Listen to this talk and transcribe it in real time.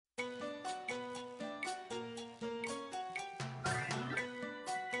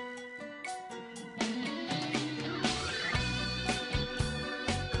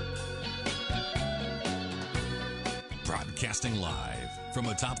Broadcasting live from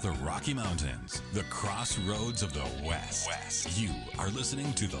atop the Rocky Mountains, the crossroads of the West. You are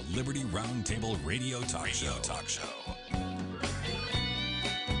listening to the Liberty Roundtable Radio Talk Show.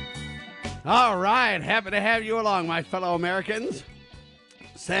 All right, happy to have you along, my fellow Americans.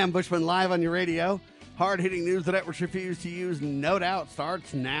 Sam Bushman live on your radio. Hard-hitting news the networks refuse to use, no doubt,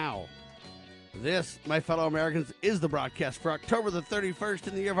 starts now. This, my fellow Americans, is the broadcast for October the 31st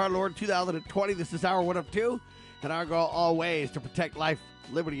in the year of our Lord 2020. This is our 1 of 2, and our goal always to protect life,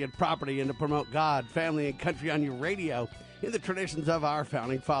 liberty, and property, and to promote God, family, and country on your radio in the traditions of our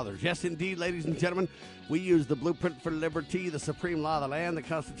founding fathers. Yes, indeed, ladies and gentlemen, we use the blueprint for liberty, the supreme law of the land, the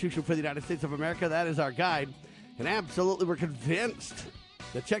Constitution for the United States of America. That is our guide, and absolutely we're convinced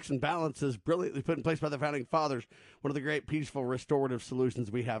the checks and balances brilliantly put in place by the founding fathers, one of the great peaceful restorative solutions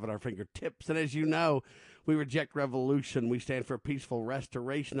we have at our fingertips. And as you know, we reject revolution. We stand for peaceful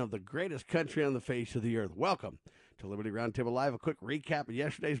restoration of the greatest country on the face of the earth. Welcome to Liberty Roundtable Live. A quick recap of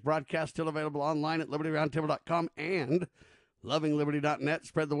yesterday's broadcast, still available online at libertyroundtable.com and lovingliberty.net.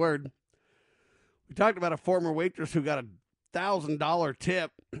 Spread the word. We talked about a former waitress who got a $1,000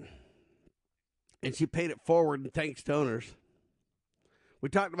 tip, and she paid it forward and thanks donors. We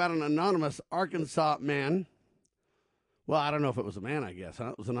talked about an anonymous Arkansas man. Well, I don't know if it was a man, I guess. Huh?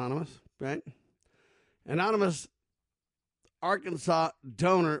 It was anonymous, right? Anonymous Arkansas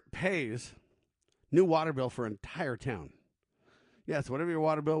donor pays new water bill for entire town. Yes, whatever your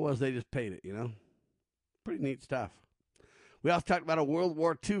water bill was, they just paid it, you know? Pretty neat stuff. We also talked about a World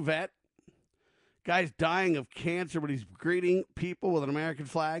War II vet. Guy's dying of cancer, but he's greeting people with an American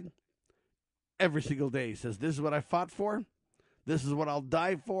flag every single day. He says, this is what I fought for. This is what I'll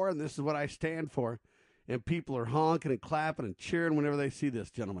die for, and this is what I stand for. And people are honking and clapping and cheering whenever they see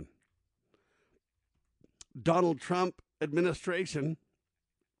this gentleman. Donald Trump administration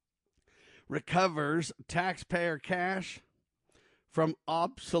recovers taxpayer cash from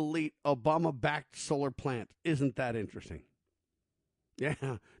obsolete Obama-backed solar plant. Isn't that interesting?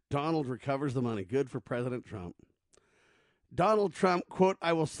 Yeah, Donald recovers the money. Good for President Trump. Donald Trump, quote,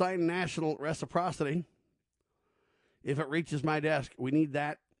 I will sign national reciprocity if it reaches my desk. We need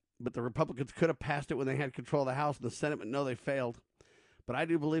that, but the Republicans could have passed it when they had control of the House and the Senate, but no, they failed. But I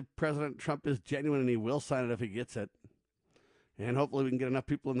do believe President Trump is genuine, and he will sign it if he gets it. And hopefully we can get enough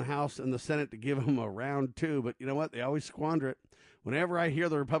people in the House and the Senate to give him a round two. But you know what? They always squander it. Whenever I hear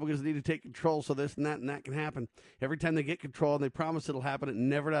the Republicans need to take control so this and that can happen, every time they get control and they promise it'll happen, it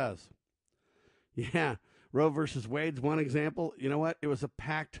never does. Yeah, Roe versus Wade's one example. You know what? It was a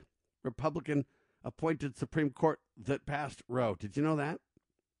packed Republican-appointed Supreme Court that passed Roe. Did you know that?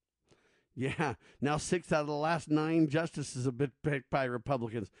 Yeah. Now 6 out of the last 9 justices have been picked by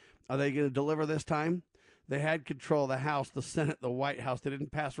Republicans. Are they going to deliver this time? They had control of the House, the Senate, the White House. They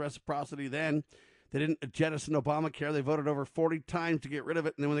didn't pass reciprocity then. They didn't jettison Obamacare. They voted over 40 times to get rid of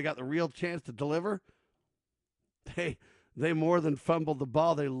it. And then when they got the real chance to deliver, they more than fumbled the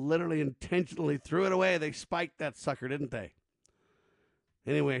ball. They literally intentionally threw it away. They spiked that sucker, didn't they?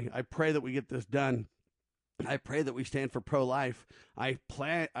 Anyway, I pray that we get this done. I pray that we stand for pro-life. I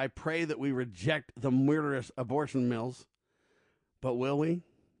pray that we reject the murderous abortion mills. But will we?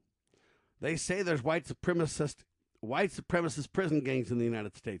 They say there's white supremacist prison gangs in the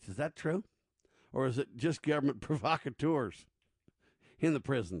United States. Is that true? Or is it just government provocateurs in the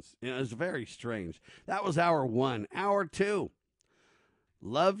prisons? You know, it's very strange. That was hour 1. Hour 2.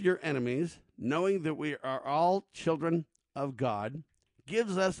 Love your enemies, knowing that we are all children of God,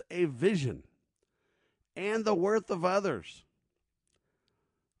 gives us a vision and the worth of others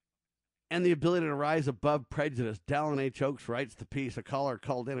and the ability to rise above prejudice. Dallin H. Oaks writes the piece. A caller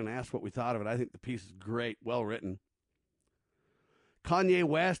called in and asked what we thought of it. I think the piece is great, well written. Kanye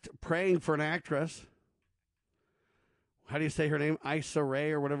West praying for an actress. How do you say her name? Issa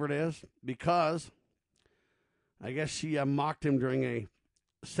Rae or whatever it is. Because I guess she mocked him during a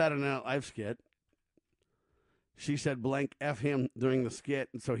Saturday Night Live skit. She said blank F him during the skit,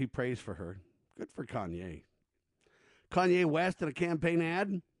 and so he prays for her. Good for Kanye. Kanye West in a campaign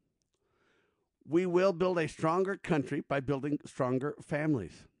ad. We will build a stronger country by building stronger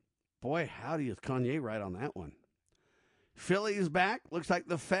families. Boy, howdy is Kanye right on that one. Philly is back. Looks like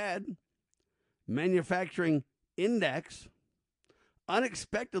the Fed manufacturing index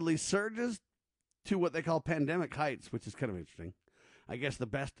unexpectedly surges to what they call pandemic heights, which is kind of interesting. I guess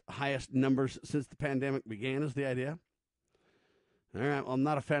the highest numbers since the pandemic began is the idea. All right, well, I'm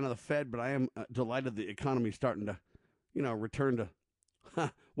not a fan of the Fed, but I am delighted the economy's starting to, return to,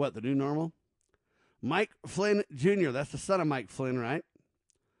 the new normal? Mike Flynn Jr., that's the son of Mike Flynn, right?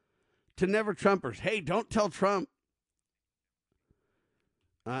 To Never Trumpers, hey, don't tell Trump.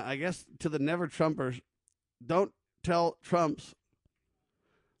 I guess to the Never Trumpers, don't tell Trumps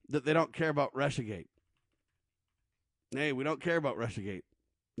that they don't care about Russiagate. Hey, we don't care about Russiagate.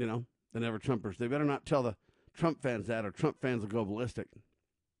 You know, the Never Trumpers. They better not tell the Trump fans that, or Trump fans will go ballistic.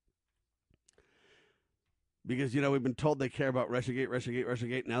 Because, you know, we've been told they care about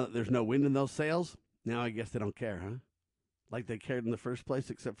Russiagate. Now that there's no wind in those sails, now I guess they don't care, huh? Like they cared in the first place,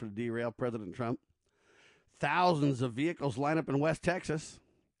 except for to derail President Trump. Thousands of vehicles line up in West Texas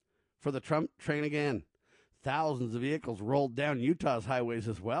for the Trump train again. Thousands of vehicles rolled down Utah's highways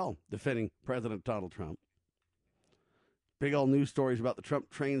as well, defending President Donald Trump. Big old news stories about the Trump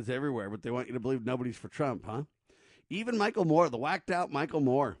trains everywhere, but they want you to believe nobody's for Trump, huh? Even Michael Moore, the whacked out Michael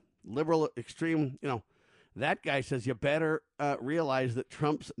Moore, liberal extreme, you know, that guy says you better realize that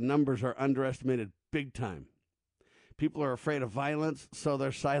Trump's numbers are underestimated big time. People are afraid of violence, so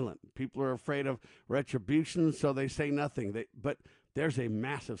they're silent. People are afraid of retribution, so they say nothing. But there's a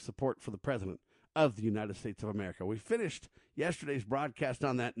massive support for the president of the United States of America. We finished yesterday's broadcast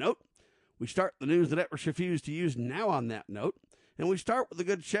on that note. We start the news that Etworth refused to use now on that note. And we start with the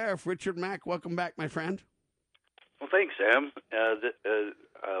good sheriff, Richard Mack. Welcome back, my friend. Well, thanks, Sam.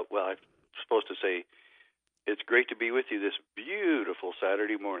 Well, I'm supposed to say it's great to be with you this beautiful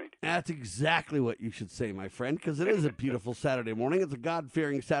Saturday morning. That's exactly what you should say, my friend, because it is a beautiful Saturday morning. It's a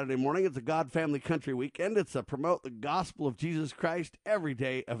God-fearing Saturday morning. It's a God Family Country weekend. It's a promote the gospel of Jesus Christ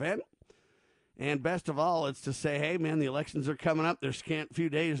everyday event. And best of all, it's to say, hey, man, the elections are coming up. There's scant few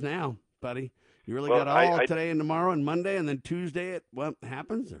days now, buddy. You really got all today and tomorrow and Monday, and then Tuesday it what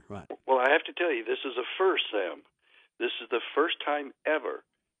happens or what? Well, I have to tell you, this is a first, Sam. This is the first time ever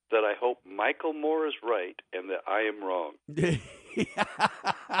that I hope Michael Moore is right and that I am wrong.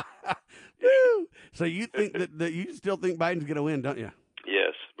 So you think that you still think Biden's going to win, don't you?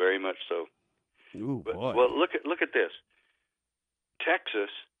 Yes, very much so. Ooh, boy. Well, look at this. Texas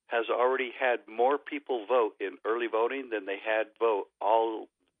has already had more people vote in early voting than they had vote all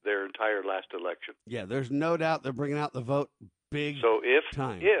their entire last election. Yeah, there's no doubt they're bringing out the vote big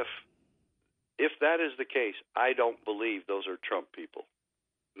time. If that is the case, I don't believe those are Trump people.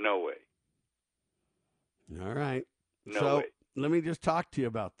 No way. All right. No way. Let me just talk to you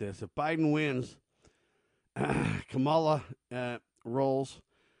about this. If Biden wins, Kamala rolls.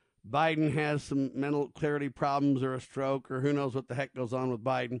 Biden has some mental clarity problems or a stroke or who knows what the heck goes on with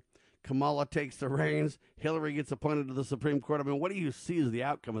Biden. Kamala takes the reins. Hillary gets appointed to the Supreme Court. I mean, what do you see as the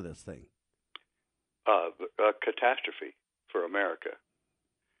outcome of this thing? A catastrophe for America.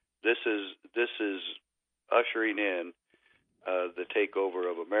 This is ushering in the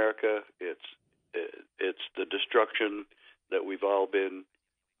takeover of America. It's the destruction that we've all been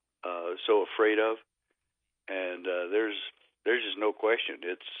so afraid of, and there's just no question.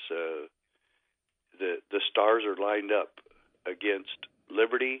 It's the stars are lined up against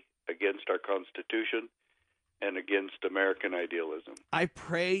liberty, against our Constitution, and against American idealism. I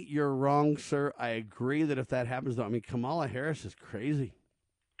pray you're wrong, sir. I agree that if that happens, though, I mean, Kamala Harris is crazy.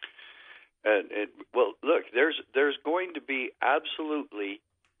 And well, look, there's going to be absolutely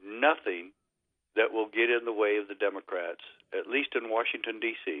nothing that will get in the way of the Democrats, at least in Washington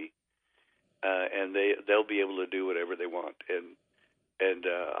D.C., and they'll be able to do whatever they want. And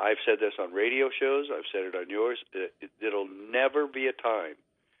I've said this on radio shows. I've said it on yours. It'll never be a time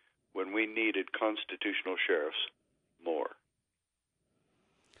when we needed constitutional sheriffs more.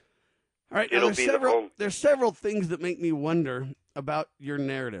 All right, there's several things that make me wonder about your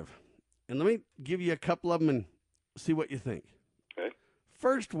narrative. And let me give you a couple of them and see what you think. Okay.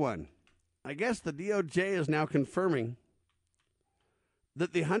 First one, I guess the DOJ is now confirming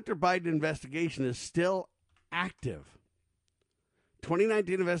that the Hunter Biden investigation is still active.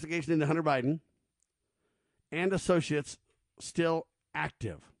 2019 investigation into Hunter Biden and associates still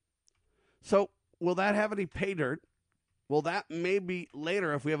active. So will that have any pay dirt? Will that maybe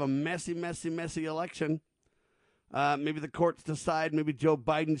later, if we have a messy election, maybe the courts decide, maybe Joe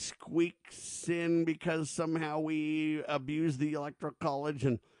Biden squeaks in because somehow we abuse the Electoral College,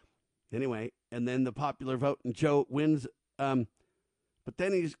 and anyway, and then the popular vote and Joe wins. But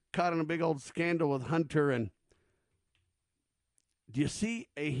then he's caught in a big old scandal with Hunter. And do you see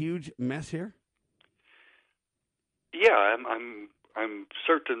a huge mess here? Yeah, I'm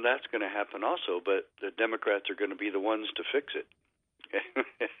certain that's going to happen also, but the Democrats are going to be the ones to fix it,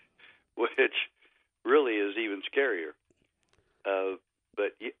 which really is even scarier.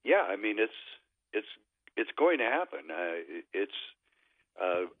 But yeah, I mean, it's going to happen.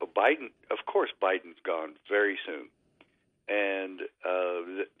 Biden, of course, Biden's gone very soon, and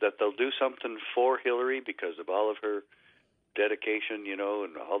that they'll do something for Hillary because of all of her dedication, and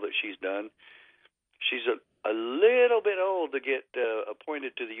all that she's done. she's a little bit old to get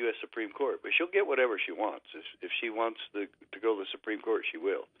appointed to the U.S. Supreme Court, but she'll get whatever she wants. If she wants to go to the Supreme Court, she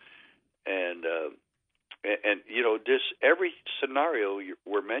will. And you know, this every scenario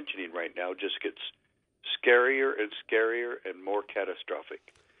we're mentioning right now just gets scarier and scarier and more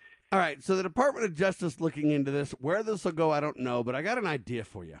catastrophic. All right, so the Department of Justice looking into this. Where this will go, I don't know, but I got an idea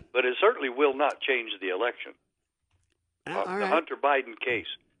for you. But it certainly will not change the election. All The right. Hunter Biden case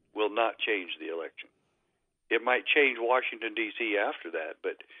will not change the election. It might change Washington, D.C. after that,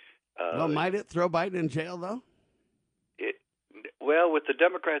 but... well, might it throw Biden in jail, though? Well, with the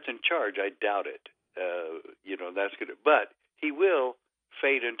Democrats in charge, I doubt it. You know, that's going to... But he will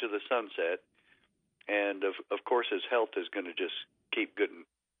fade into the sunset, and, of course, his health is going to just keep getting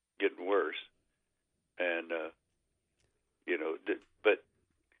worse. And, you know, but,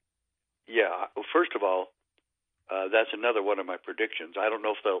 yeah, first of all, that's another one of my predictions. I don't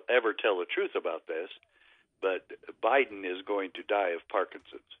know if they'll ever tell the truth about this, but Biden is going to die of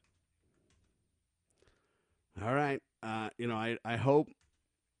Parkinson's. All right. You know, I hope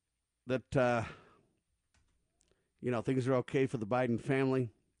that, you know, things are okay for the Biden family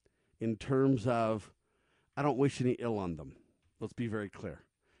in terms of I don't wish any ill on them. Let's be very clear.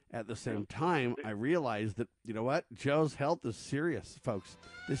 At the same time, I realize that, you know what, Joe's health is serious, folks.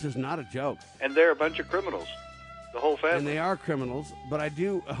 This is not a joke. And they're a bunch of criminals, the whole family. And they are criminals, but I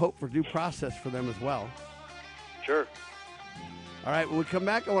do hope for due process for them as well. Sure. All right, when we come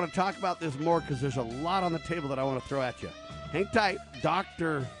back, I want to talk about this more because there's a lot on the table that I want to throw at you. Hang tight.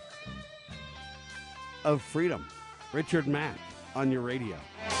 Doctor of Freedom, Richard Mack, on your radio.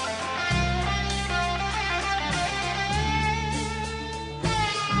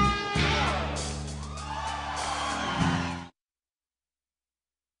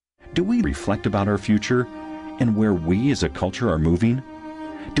 Do we reflect about our future and where we as a culture are moving?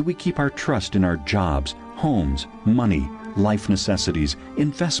 Do we keep our trust in our jobs, homes, money, life necessities,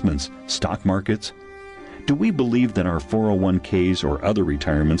 investments, stock markets? Do we believe that our 401ks or other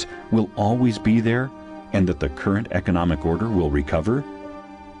retirements will always be there and that the current economic order will recover?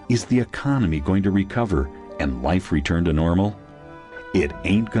 Is the economy going to recover and life return to normal? It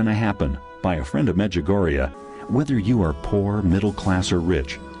Ain't Gonna Happen by a friend of Medjugorje. Whether you are poor, middle class, or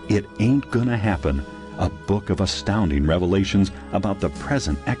rich, It Ain't Gonna Happen, a book of astounding revelations about the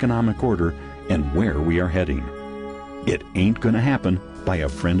present economic order and where we are heading. It Ain't Gonna Happen by a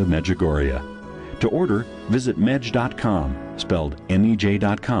friend of Medjugorje. To order, visit Medj.com, spelled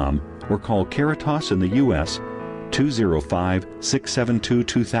MEJ.com, or call Caritas in the U.S.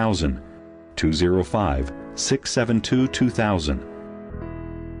 205-672-2000, 205-672-2000.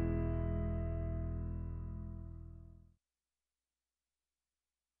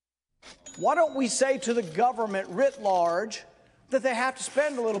 Why don't we say to the government writ large that they have to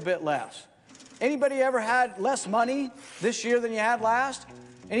spend a little bit less? Anybody ever had less money this year than you had last?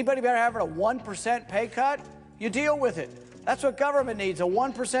 Anybody ever having a 1% pay cut? You deal with it. That's what government needs, a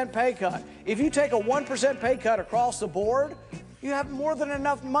 1% pay cut. If you take a 1% pay cut across the board, you have more than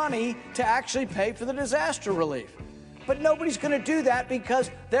enough money to actually pay for the disaster relief. But nobody's going to do that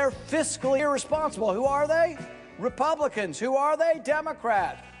because they're fiscally irresponsible. Who are they? Republicans. Who are they?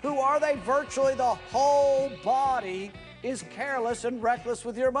 Democrats. Who are they? Virtually the whole body is careless and reckless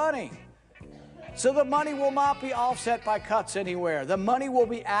with your money. So the money will not be offset by cuts anywhere. The money will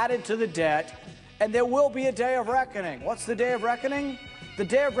be added to the debt, and there will be a day of reckoning. What's the day of reckoning? The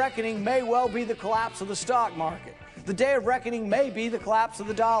day of reckoning may well be the collapse of the stock market. The day of reckoning may be the collapse of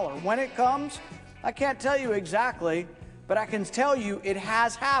the dollar. When it comes, I can't tell you exactly, but I can tell you it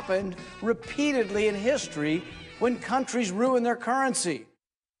has happened repeatedly in history when countries ruin their currency.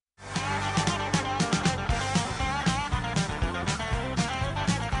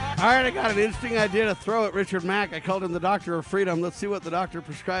 All right, I got an interesting idea to throw at Richard Mack. I called him the Doctor of Freedom. Let's see what the doctor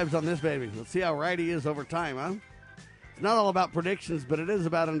prescribes on this baby. Let's see how right he is over time, huh? It's not all about predictions, but it is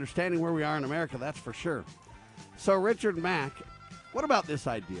about understanding where we are in America, that's for sure. So, Richard Mack, what about this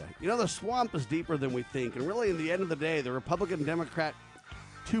idea? You know, the swamp is deeper than we think, and really, in the end of the day, the Republican-Democrat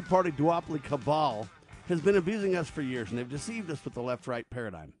two-party duopoly cabal has been abusing us for years, and they've deceived us with the left-right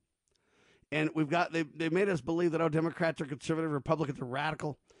paradigm. And they made us believe that, Democrats are conservative, Republicans are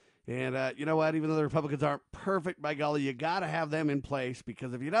radical. And you know what? Even though the Republicans aren't perfect, by golly, you got to have them in place,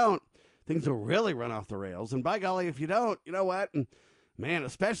 because if you don't, things will really run off the rails. And by golly, if you don't, you know what? And man,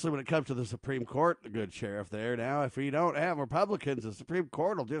 especially when it comes to the Supreme Court, the good sheriff there now, if you don't have Republicans, the Supreme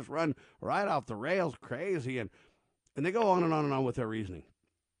Court will just run right off the rails crazy. And they go on and on and on with their reasoning.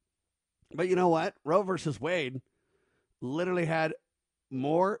 But you know what? Roe versus Wade literally had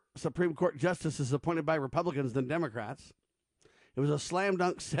more Supreme Court justices appointed by Republicans than Democrats. It was a slam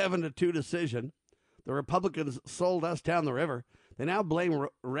dunk 7-2 decision. The Republicans sold us down the river. They now blame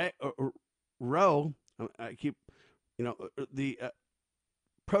Roe. I keep, the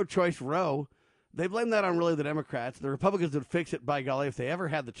pro-choice Roe. They blame that on really the Democrats. The Republicans would fix it, by golly, if they ever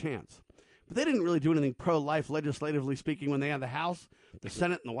had the chance. But they didn't really do anything pro-life, legislatively speaking, when they had the House, the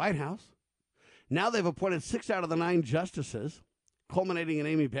Senate, and the White House. Now they've appointed 6 out of the 9 justices, culminating in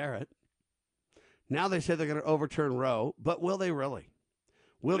Amy Barrett. Now they say they're going to overturn Roe, but will they really?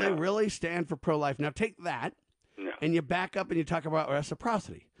 Will they really stand for pro-life? Now take that, and you back up and you talk about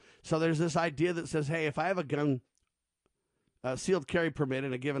reciprocity. So there's this idea that says, hey, if I have a gun sealed carry permit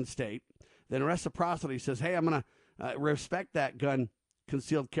in a given state, then reciprocity says, hey, I'm going to respect that gun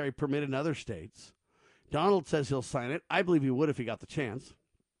concealed carry permit in other states. Donald says he'll sign it. I believe he would if he got the chance.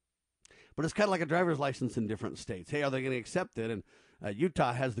 But it's kind of like a driver's license in different states. Hey, are they going to accept it? And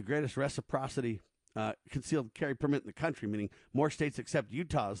Utah has the greatest reciprocity concealed carry permit in the country, meaning more states accept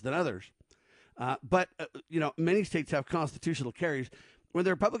Utah's than others. But many states have constitutional carries. When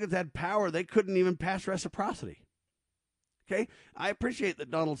the Republicans had power, they couldn't even pass reciprocity. Okay? I appreciate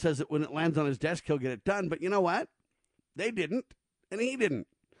that Donald says that when it lands on his desk, he'll get it done. But you know what? They didn't, and he didn't.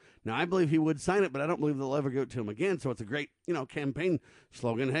 Now, I believe he would sign it, but I don't believe they'll ever give it to him again. So it's a great, campaign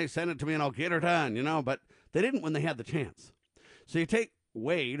slogan. Hey, send it to me and I'll get her done, But they didn't when they had the chance. So you take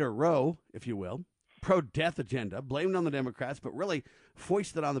Wade, or Roe, if you will, pro-death agenda, blamed on the Democrats, but really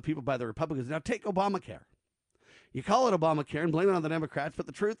foisted on the people by the Republicans. Now take Obamacare. You call it Obamacare and blame it on the Democrats, but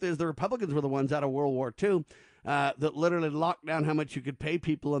the truth is the Republicans were the ones out of World War II that literally locked down how much you could pay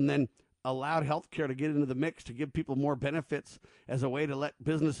people and then allowed health care to get into the mix to give people more benefits as a way to let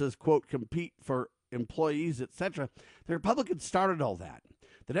businesses, quote, compete for employees, etc. The Republicans started all that.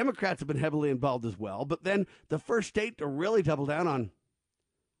 The Democrats have been heavily involved as well, but then the first state to really double down on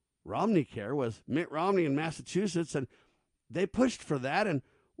Romney Care was Mitt Romney in Massachusetts, and they pushed for that. And,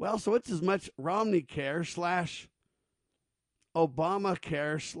 well, so it's as much Romney Care /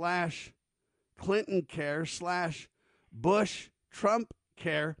 Obamacare / Clinton Care / Bush Trump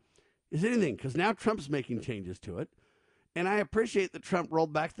Care is anything, because now Trump's making changes to it. And I appreciate that Trump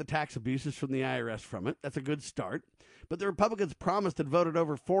rolled back the tax abuses from the IRS from it. That's a good start. But the Republicans promised and voted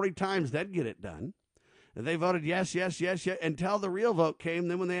over 40 times they'd get it done. And they voted yes, yes, yes, yes, until the real vote came.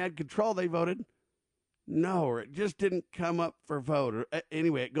 Then when they had control, they voted no, or it just didn't come up for vote. Or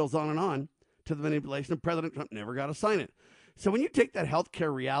anyway, it goes on and on to the manipulation of President Trump never got to sign it. So when you take that health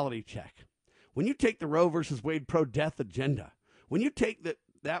care reality check, when you take the Roe versus Wade pro-death agenda, when you take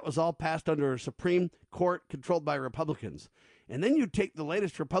that was all passed under a Supreme Court controlled by Republicans, and then you take the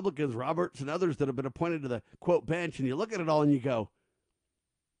latest Republicans, Roberts and others that have been appointed to the, quote, bench, and you look at it all and you go,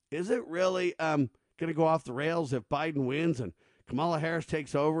 is it really going to go off the rails if Biden wins and Kamala Harris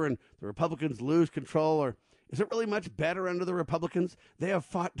takes over and the Republicans lose control? Or is it really much better under the Republicans? They have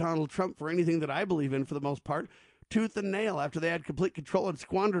fought Donald Trump for anything that I believe in, for the most part, tooth and nail, after they had complete control and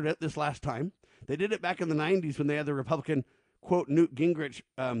squandered it this last time. They did it back in the 90s when they had the Republican, quote, Newt Gingrich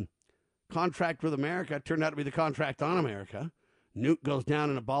contract with America. It turned out to be the contract on America. Newt goes down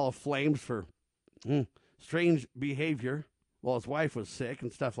in a ball of flames for strange behavior while his wife was sick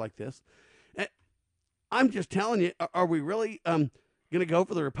and stuff like this. I'm just telling you, are we really going to go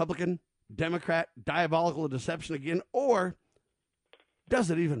for the Republican, Democrat, diabolical deception again, or does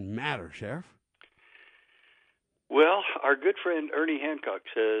it even matter, Sheriff? Well, our good friend Ernie Hancock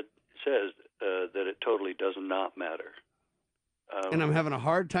says that it totally does not matter. And I'm having a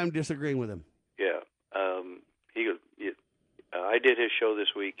hard time disagreeing with him. Yeah. He goes, I did his show this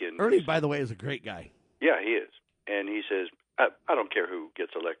week. And Ernie, by the way, is a great guy. Yeah, he is. And he says, I don't care who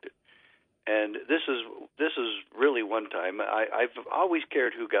gets elected. And this is really one time. I've always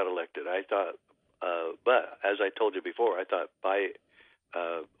cared who got elected. I thought, but as I told you before, I thought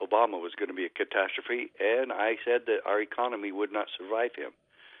Obama was going to be a catastrophe, and I said that our economy would not survive him.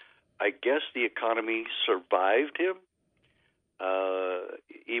 I guess the economy survived him,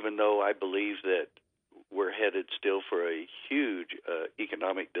 even though I believe that we're headed still for a huge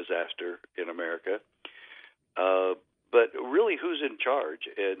economic disaster in America. But really, who's in charge?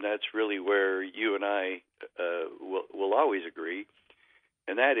 And that's really where you and I will always agree,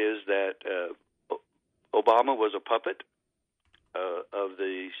 and that is that Obama was a puppet of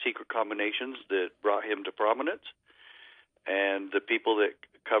the secret combinations that brought him to prominence, and the people that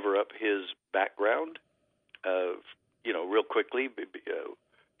cover up his background. Real quickly,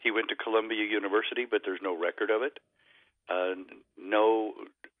 he went to Columbia University, but there's no record of it. No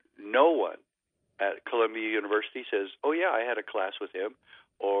one at Columbia University says, "Oh yeah, I had a class with him,"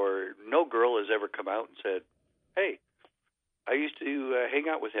 or no girl has ever come out and said, "Hey, I used to hang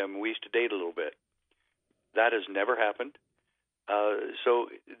out with him. We used to date a little bit." That has never happened. So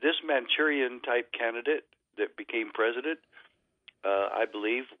this Manchurian-type candidate that became president, I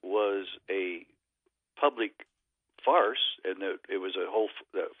believe, was a public farce, and it was a whole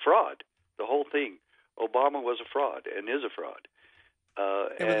fraud. The whole thing. Obama was a fraud and is a fraud.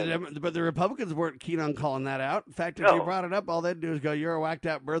 But the Republicans weren't keen on calling that out. In fact, if No. they brought it up, all they'd do is go, "You're a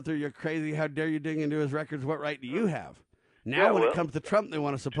whacked-out birther. You're crazy. How dare you dig into his records? What right do you have?" Now, when it comes to Trump, they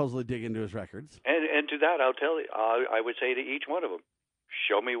want to supposedly dig into his records. And to that, I'll tell you, I would say to each one of them,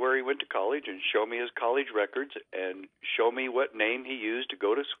 show me where he went to college and show me his college records and show me what name he used to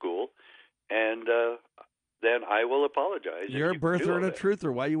go to school, and then I will apologize. You're a birther and a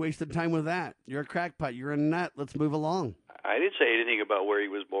truther. Why are you wasting time with that? You're a crackpot. You're a nut. Let's move along. I didn't say anything about where he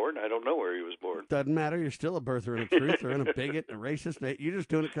was born. I don't know where he was born. Doesn't matter. You're still a birther and a truther and a bigot and a racist. You're just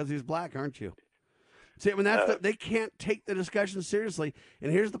doing it because he's black, aren't you? See, I mean, they can't take the discussion seriously.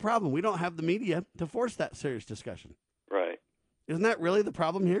 And here's the problem. We don't have the media to force that serious discussion. Right. Isn't that really the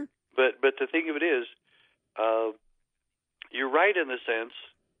problem here? But the thing of it is, you're right in the sense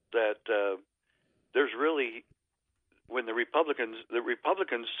that there's really, when the Republicans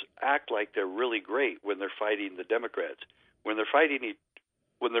act like they're really great when they're fighting the Democrats. When they're fighting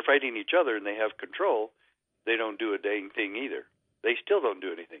each other and they have control, they don't do a dang thing either. They still don't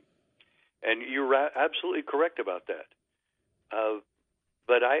do anything. And you're absolutely correct about that.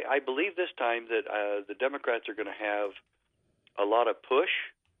 But I believe this time that the Democrats are going to have a lot of push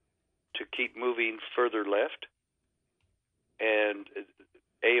to keep moving further left. And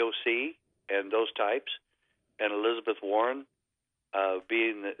AOC and those types, and Elizabeth Warren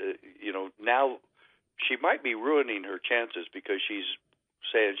being, now she might be ruining her chances because she's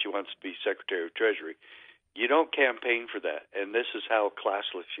saying she wants to be Secretary of Treasury. You don't campaign for that, and this is how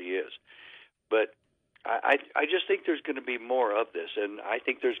classless she is. But I just think there's going to be more of this, and I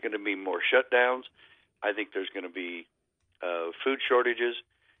think there's going to be more shutdowns. I think there's going to be food shortages,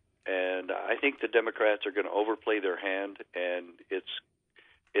 and I think the Democrats are going to overplay their hand. And it's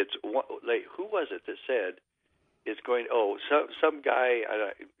like, who was it that said it's going? Oh, some guy,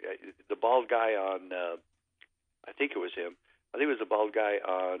 the bald guy on, I think it was him. I think it was the bald guy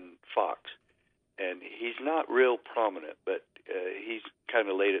on Fox. And he's not real prominent, but he's kind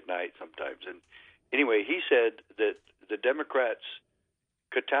of late at night sometimes. And anyway, he said that the Democrats'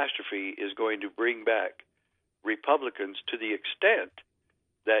 catastrophe is going to bring back Republicans to the extent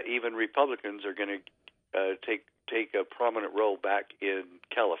that even Republicans are going to take a prominent role back in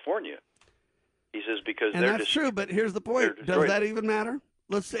California. He says because and they're that's true, but here's the point. Does that even matter?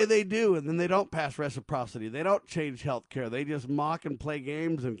 Let's say they do, and then they don't pass reciprocity. They don't change health care. They just mock and play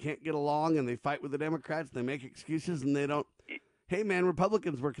games and can't get along, and they fight with the Democrats. They make excuses, and they don't. Hey, man,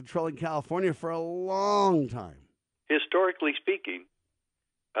 Republicans were controlling California for a long time. Historically speaking,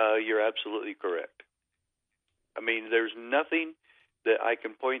 you're absolutely correct. I mean, there's nothing that I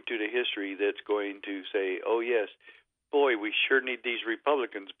can point to history that's going to say, oh, yes, boy, we sure need these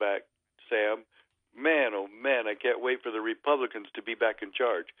Republicans back, Sam. Man, oh, man, I can't wait for the Republicans to be back in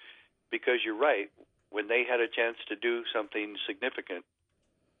charge. Because you're right, when they had a chance to do something significant,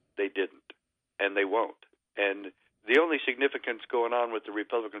 they didn't, and they won't. And the only significance going on with the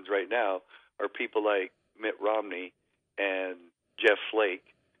Republicans right now are people like Mitt Romney and Jeff Flake,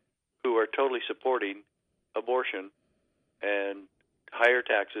 who are totally supporting abortion and higher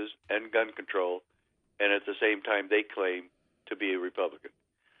taxes and gun control, and at the same time they claim to be a Republican.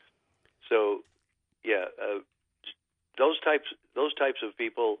 So, yeah, those types of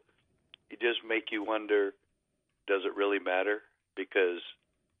people, it just make you wonder, does it really matter? Because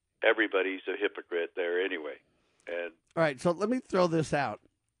everybody's a hypocrite there anyway. And all right, so let me throw this out.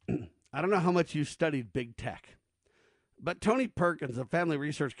 I don't know how much you studied big tech, but Tony Perkins of Family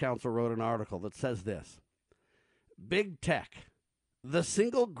Research Council wrote an article that says this: big tech, the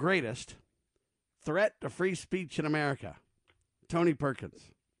single greatest threat to free speech in America. Tony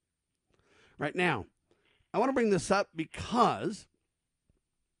Perkins. Right now, I want to bring this up because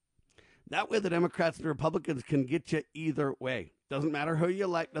that way the Democrats and the Republicans can get you either way. Doesn't matter who you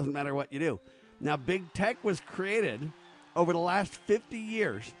like, doesn't matter what you do. Now, big tech was created over the last 50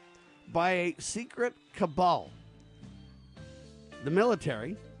 years by a secret cabal. The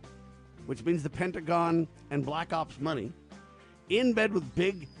military, which means the Pentagon and Black Ops money, in bed with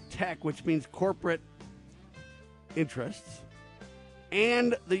big tech, which means corporate interests,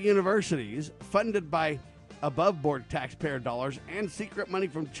 and the universities, funded by above-board taxpayer dollars and secret money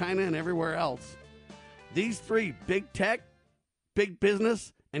from China and everywhere else. These three, big tech, big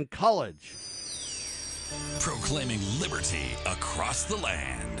business, and college. Proclaiming liberty across the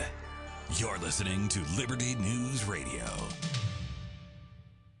land. You're listening to Liberty News Radio.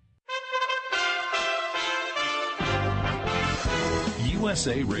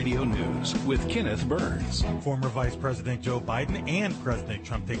 USA Radio News with Kenneth Burns. Former Vice President Joe Biden and President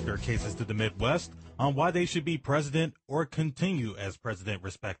Trump take their cases to the Midwest on why they should be president or continue as president,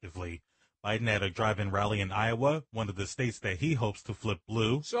 respectively. Biden had a drive-in rally in Iowa, one of the states that he hopes to flip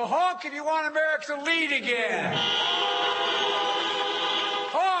blue. So honk if you want America to lead again.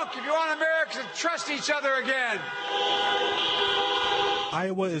 Honk if you want America to trust each other again.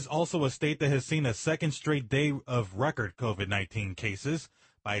 Iowa is also a state that has seen a second straight day of record COVID-19 cases.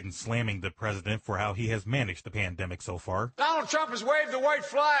 Biden slamming the president for how he has managed the pandemic so far. Donald Trump has waved the white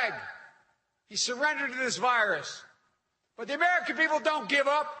flag. He surrendered to this virus. But the American people don't give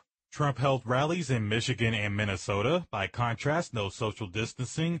up. Trump held rallies in Michigan and Minnesota. By contrast, no social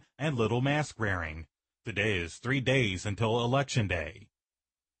distancing and little mask wearing. Today is 3 days until Election Day.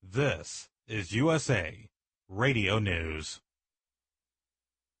 This is USA Radio News.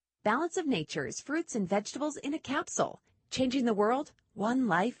 Balance of Nature's fruits and vegetables in a capsule, changing the world one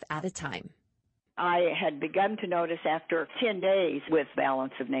life at a time. I had begun to notice after 10 days with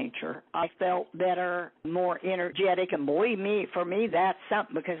Balance of Nature, I felt better, more energetic, and believe me, for me, that's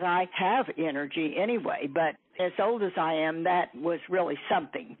something because I have energy anyway. But as old as I am, that was really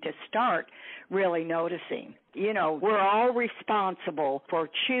something to start really noticing. You know, we're all responsible for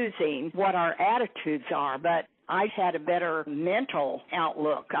choosing what our attitudes are, but I had a better mental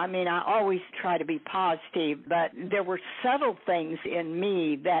outlook. I mean, I always try to be positive, but there were subtle things in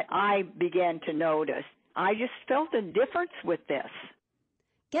me that I began to notice. I just felt a difference with this.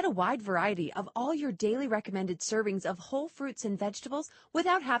 Get a wide variety of all your daily recommended servings of whole fruits and vegetables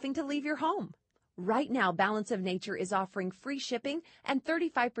without having to leave your home. Right now, Balance of Nature is offering free shipping and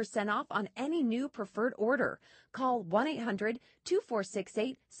 35% off on any new preferred order. Call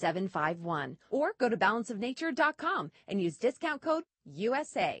 1-800-2468-751 or go to balanceofnature.com and use discount code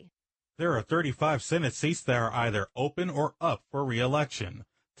USA. There are 35 Senate seats that are either open or up for re-election.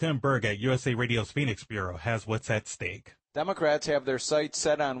 Tim Berg at USA Radio's Phoenix Bureau has what's at stake. Democrats have their sights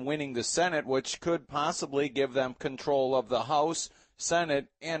set on winning the Senate, which could possibly give them control of the House, Senate,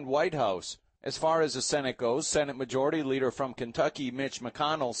 and White House. As far as the Senate goes, Senate Majority Leader from Kentucky, Mitch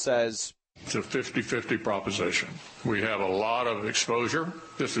McConnell, says it's a 50-50 proposition. We have a lot of exposure.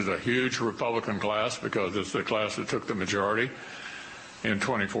 This is a huge Republican class because it's the class that took the majority in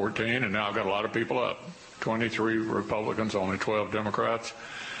 2014, and now I've got a lot of people up. 23 Republicans, only 12 Democrats.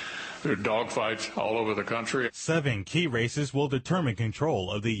 There are dogfights all over the country. 7 key races will determine control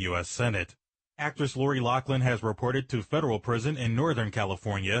of the U.S. Senate. Actress Lori Loughlin has reported to federal prison in Northern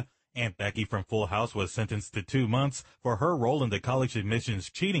California. Aunt Becky from Full House was sentenced to 2 months for her role in the college admissions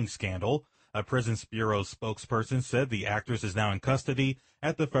cheating scandal. A Prisons Bureau spokesperson said the actress is now in custody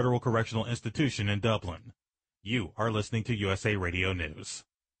at the Federal Correctional Institution in Dublin. You are listening to USA Radio News.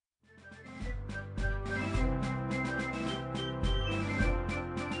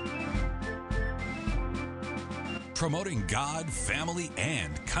 Promoting God, family,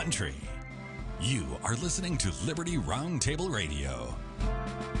 and country. You are listening to Liberty Roundtable Radio.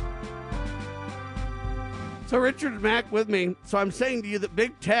 So Richard Mack with me. So I'm saying to you that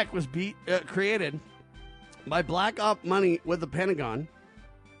big tech was created by black op money with the Pentagon,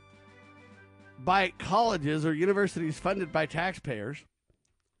 by colleges or universities funded by taxpayers,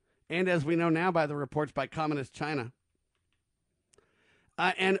 and as we know now by the reports, by communist China.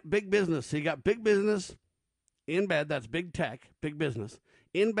 And big business. So you got big business in bed, that's big tech, big business,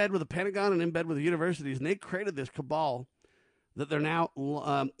 in bed with the Pentagon and in bed with the universities, and they created this cabal that they're now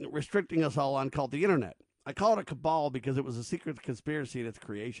restricting us all on called the Internet. I call it a cabal because it was a secret conspiracy in its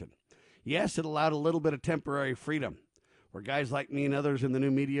creation. Yes, it allowed a little bit of temporary freedom, where guys like me and others in the new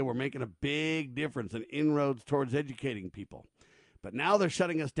media were making a big difference and inroads towards educating people. But now they're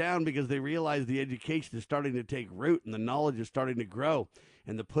shutting us down because they realize the education is starting to take root and the knowledge is starting to grow,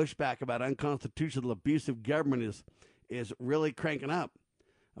 and the pushback about unconstitutional, abusive government is really cranking up.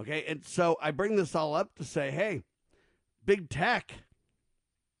 Okay, and so I bring this all up to say, hey, big tech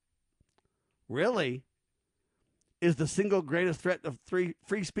really is the single greatest threat of free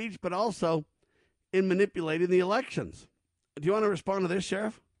speech, but also in manipulating the elections. Do you want to respond to this,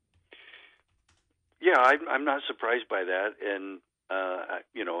 Sheriff? Yeah, I'm not surprised by that, and I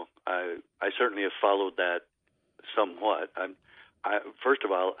certainly have followed that somewhat. First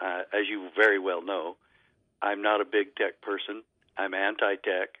of all, as you very well know, I'm not a big tech person. I'm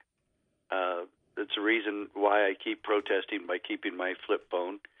anti-tech. That's the reason why I keep protesting by keeping my flip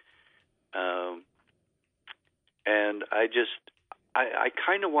phone. And I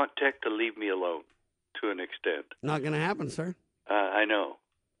kind of want tech to leave me alone to an extent. Not going to happen, sir. I know.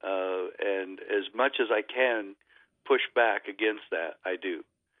 And as much as I can push back against that, I do.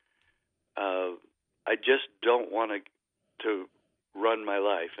 I just don't want to run my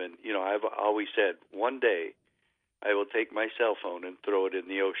life. And, I've always said, one day I will take my cell phone and throw it in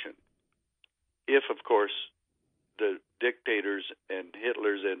the ocean. If, of course, the dictators and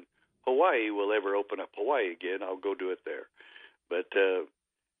Hitlers in Hawaii will ever open up Hawaii again, I'll go do it there. But,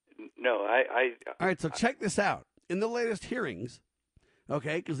 no, All right, so check this out. In the latest hearings,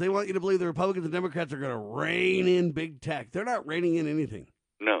 okay, because they want you to believe the Republicans and Democrats are going to rein in big tech. They're not reining in anything.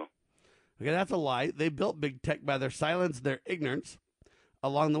 No. Okay, that's a lie. They built big tech by their silence, their ignorance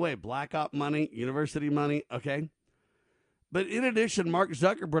along the way. Black op money, university money, okay? But in addition, Mark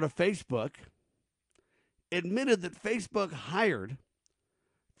Zuckerberg of Facebook admitted that Facebook hired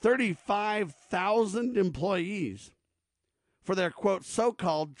 35,000 employees for their, quote,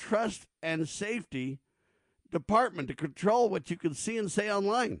 so-called trust and safety department to control what you can see and say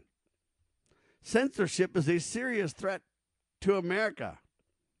online. Censorship is a serious threat to America.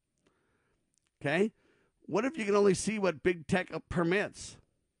 Okay? What if you can only see what big tech permits?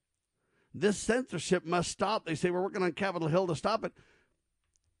 This censorship must stop. They say we're working on Capitol Hill to stop it.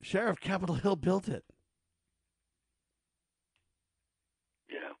 Sheriff, Capitol Hill built it.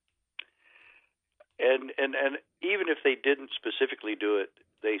 Yeah. And even if they didn't specifically do it,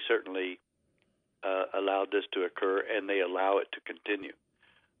 they certainly allowed this to occur, and they allow it to continue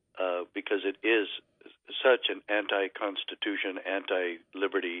because it is such an anti-constitution,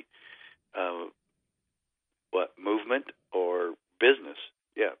 anti-liberty movement or business.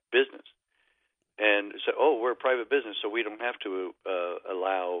 Yeah, business. And so, we're a private business, so we don't have to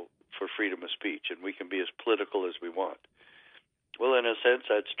allow for freedom of speech, and we can be as political as we want. Well, in a sense,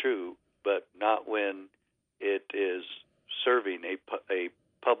 that's true, but not when it is serving a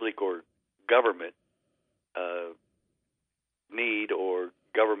public or government need or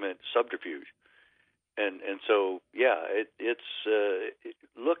government subterfuge. And so, yeah,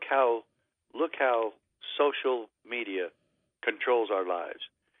 look how social media controls our lives.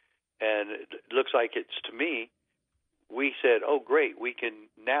 And it looks like it's, to me, we said, oh, great, we can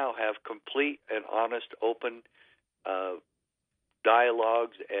now have complete and honest, open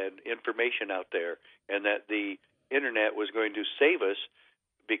dialogues and information out there, and that the Internet was going to save us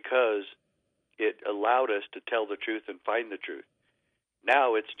because it allowed us to tell the truth and find the truth.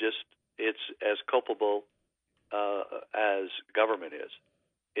 Now it's as culpable as government is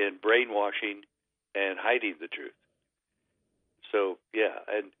in brainwashing and hiding the truth. So, yeah,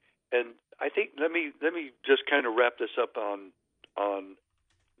 and I think let me just kind of wrap this up on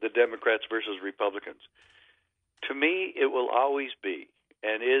the Democrats versus Republicans. To me, it will always be,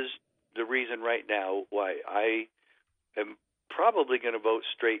 and is the reason right now why I am probably going to vote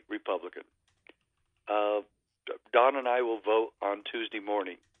straight Republican. Don and I will vote on Tuesday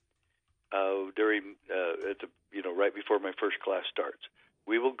morning during right before my first class starts.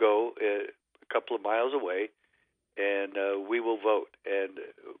 We will go a couple of miles away, and we will vote. And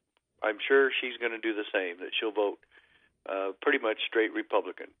I'm sure she's going to do the same, that she'll vote pretty much straight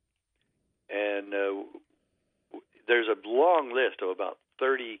Republican. And there's a long list of about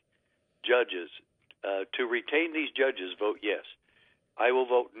 30 judges. To retain these judges, vote yes. I will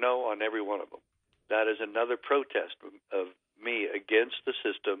vote no on every one of them. That is another protest of me against the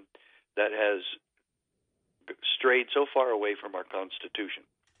system that has strayed so far away from our Constitution.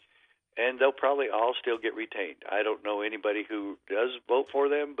 And they'll probably all still get retained. I don't know anybody who does vote for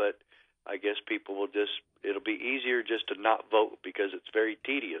them, but I guess people will it'll be easier just to not vote because it's very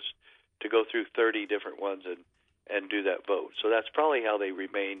tedious to go through 30 different ones and do that vote. So that's probably how they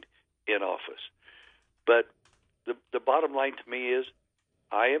remained in office. But the bottom line to me is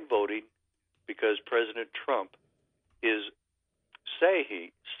I am voting because President Trump is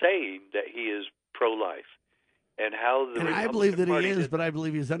saying that he is pro-life. And how the Republican I believe that Party he is, but I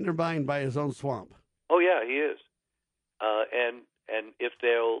believe he's undermined by his own swamp. Oh, yeah, he is. And if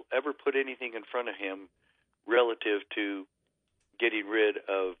they'll ever put anything in front of him relative to getting rid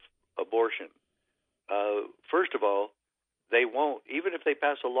of abortion, first of all, they won't, even if they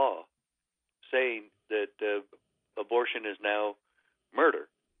pass a law saying that abortion is now murder,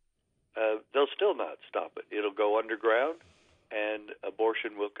 they'll still not stop it. It'll go underground, and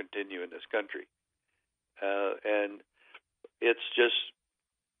abortion will continue in this country. And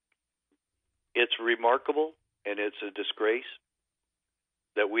it's remarkable, and it's a disgrace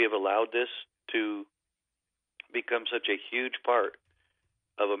that we have allowed this to become such a huge part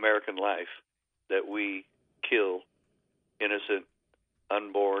of American life, that we kill innocent,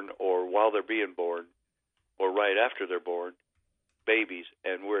 unborn, or while they're being born, or right after they're born, babies,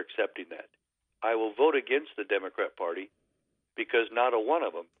 and we're accepting that. I will vote against the Democrat Party because not a one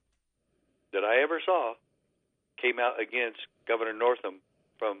of them that I ever saw came out against Governor Northam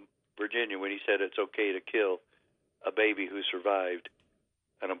from Virginia when he said it's okay to kill a baby who survived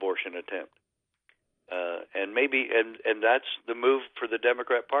an abortion attempt. And that's the move for the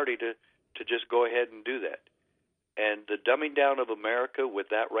Democrat Party to just go ahead and do that. And the dumbing down of America with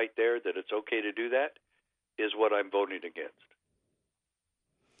that right there, that it's okay to do that, is what I'm voting against.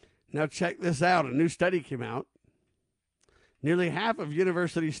 Now check this out. A new study came out. Nearly half of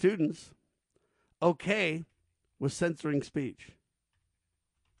university students okay with censoring speech.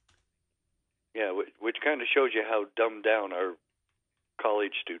 Yeah, which kind of shows you how dumbed down our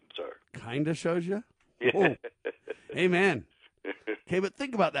college students are. Kind of shows you? Yeah. Amen. Okay, but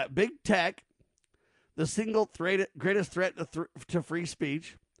think about that. Big tech, the single greatest threat to free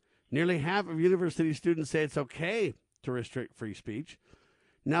speech. Nearly half of university students say it's okay to restrict free speech.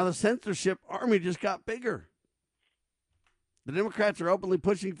 Now the censorship army just got bigger. The Democrats are openly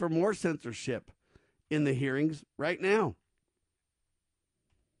pushing for more censorship in the hearings right now.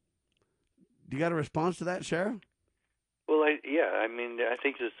 Do you got a response to that, Sheriff? Well, I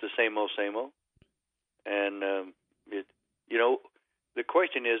think it's the same old. And, the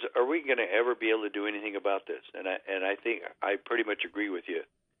question is, are we going to ever be able to do anything about this? And I think I pretty much agree with you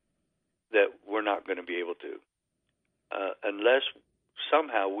that we're not going to be able to. Unless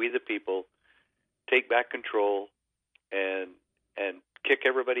somehow we, the people, take back control and kick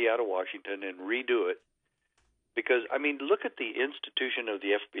everybody out of Washington and redo it. Because, look at the institution of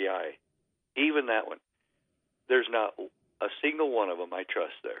the FBI. Even that one. There's not a single one of them I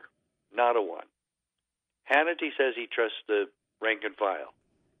trust there. Not a one. Hannity says he trusts the rank and file.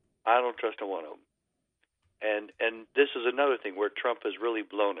 I don't trust a one of them. And this is another thing where Trump has really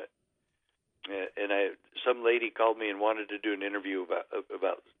blown it. And some lady called me and wanted to do an interview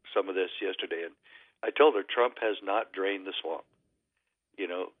about some of this yesterday, and I told her Trump has not drained the swamp.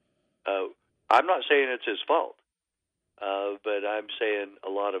 I'm not saying it's his fault, but I'm saying a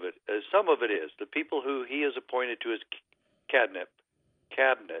lot of it. Some of it is. The people who he has appointed to his cabinet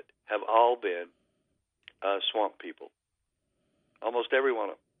have all been swamp people. Almost every one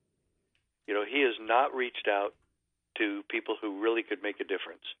of them. He has not reached out to people who really could make a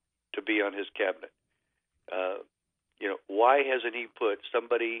difference to be on his cabinet. Why hasn't he put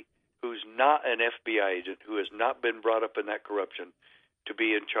somebody who's not an FBI agent, who has not been brought up in that corruption, to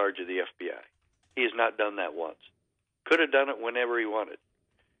be in charge of the FBI? He has not done that once. Could have done it whenever he wanted.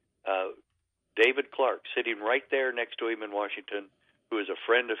 David Clark, sitting right there next to him in Washington, who is a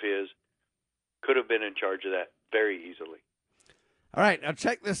friend of his, could have been in charge of that very easily. All right, now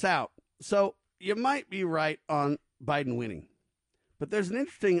check this out. So you might be right on Biden winning, but there's an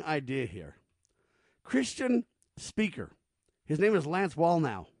interesting idea here. Christian speaker. His name is Lance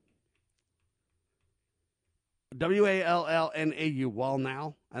Wallnau. Wallnau,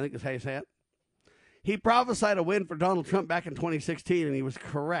 Wallnau, I think is how you say it. He prophesied a win for Donald Trump back in 2016, and he was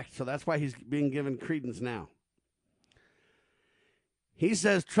correct, so that's why he's being given credence now. He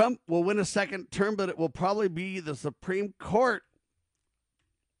says Trump will win a second term, but it will probably be the Supreme Court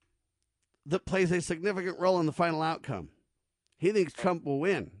that plays a significant role in the final outcome. He thinks Trump will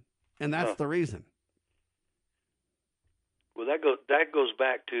win, and that's the reason. Well, that goes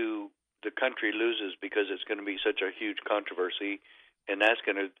back to the country loses because it's going to be such a huge controversy, and that's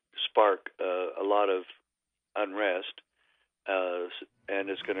going to spark a lot of unrest, and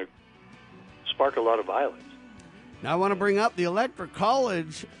it's going to spark a lot of violence. Now, I want to bring up the Electoral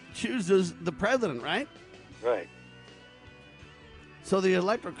College chooses the president, right? Right. So the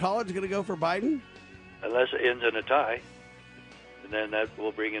Electoral College is going to go for Biden? Unless it ends in a tie, and then that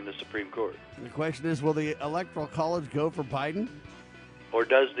will bring in the Supreme Court. And the question is, will the Electoral College go for Biden? Or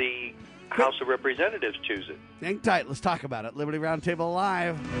does the House of Representatives choose it? Hang tight. Let's talk about it. Liberty Roundtable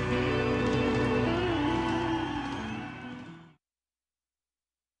Live.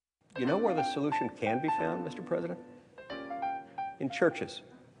 You know where the solution can be found, Mr. President? In churches,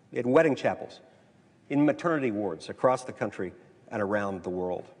 in wedding chapels, in maternity wards across the country and around the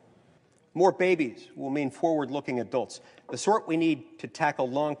world. More babies will mean forward-looking adults, the sort we need to tackle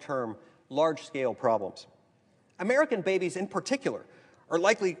long-term, large-scale problems. American babies in particular are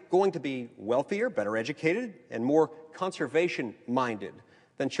likely going to be wealthier, better educated, and more conservation-minded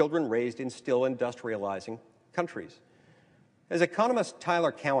than children raised in still industrializing countries. As economist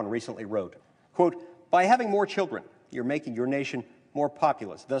Tyler Cowen recently wrote, quote, "By having more children, you're making your nation more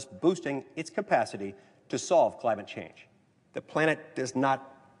populous, thus boosting its capacity to solve climate change. The planet does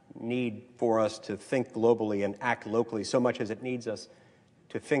not need for us to think globally and act locally so much as it needs us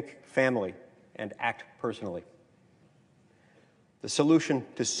to think family and act personally. The solution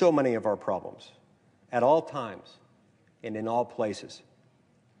to so many of our problems, at all times and in all places,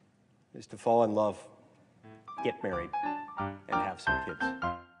 is to fall in love, get married, and have some kids."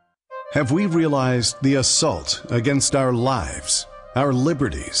 Have we realized the assault against our lives, our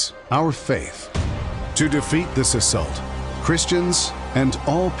liberties, our faith? To defeat this assault, Christians and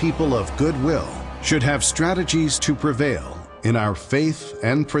all people of goodwill should have strategies to prevail in our faith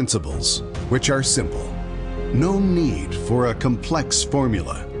and principles, which are simple. No need for a complex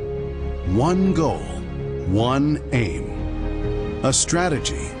formula. One goal, one aim. A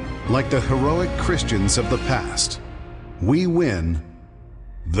strategy like the heroic Christians of the past. We win,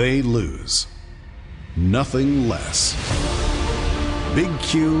 they lose. Nothing less. Big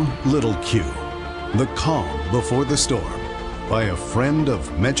Q, Little Q. The Calm Before the Storm by a friend of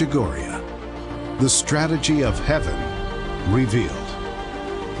Medjugorje. The strategy of heaven revealed.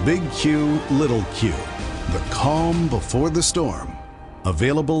 Big Q, Little Q. The Calm Before the Storm.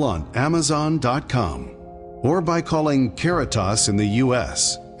 Available on Amazon.com or by calling Caritas in the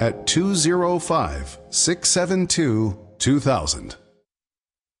U.S. at 205-672-2000.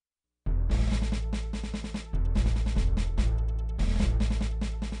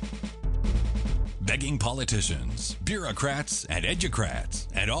 Begging politicians, bureaucrats, and educrats,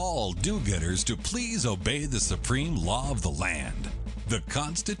 and all do-gooders to please obey the supreme law of the land, the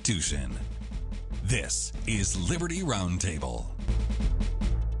Constitution. This is Liberty Roundtable.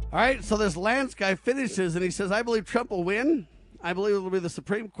 All right, so this Lance guy finishes, and he says, I believe Trump will win. I believe it will be the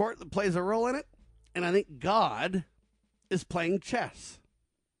Supreme Court that plays a role in it. And I think God is playing chess.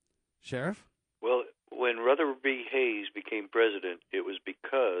 Sheriff? Well, when Rutherford B. Hayes became president, it was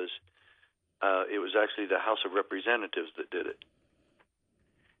because it was actually the House of Representatives that did it.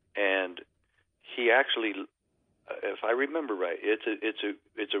 And he actually, if I remember right, it's a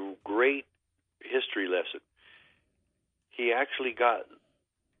great history lesson. He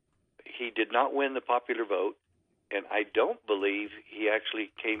did not win the popular vote, and I don't believe he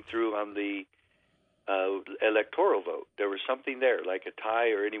actually came through on the electoral vote. There was something there, like a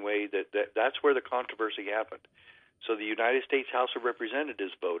tie or anyway, that's where the controversy happened. So the United States House of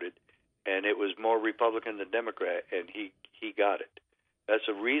Representatives voted, and it was more Republican than Democrat, and he got it. That's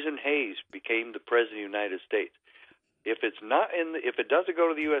the reason Hayes became the president of the United States. If it doesn't go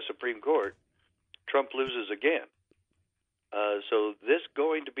to the U.S. Supreme Court, Trump loses again. So this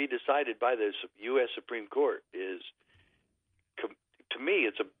going to be decided by the U.S. Supreme Court is, to me,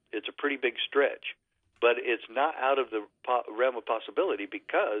 it's a pretty big stretch, but it's not out of the realm of possibility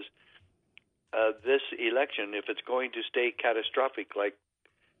because this election, if it's going to stay catastrophic like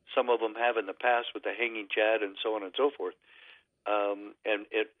some of them have in the past with the hanging Chad and so on and so forth, and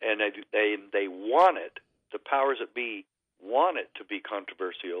they want it. The powers that be want it to be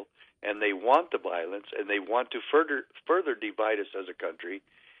controversial, and they want the violence, and they want to further divide us as a country.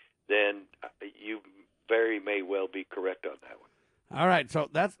 Then you very may well be correct on that one. All right, so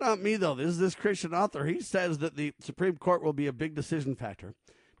that's not me, though. This is this Christian author. He says that the Supreme Court will be a big decision factor.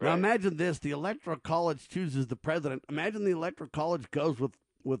 Right. Now, imagine this. The Electoral College chooses the president. Imagine the Electoral College goes with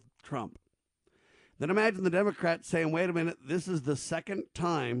Trump. Then imagine the Democrats saying, wait a minute, this is the second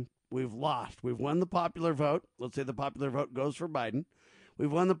time we've lost. We've won the popular vote. Let's say the popular vote goes for Biden.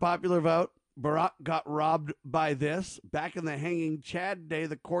 We've won the popular vote. Barack got robbed by this. Back in the hanging Chad day,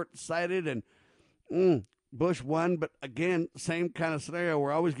 the court cited and Bush won. But again, same kind of scenario.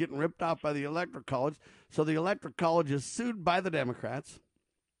 We're always getting ripped off by the Electoral College. So the Electoral College is sued by the Democrats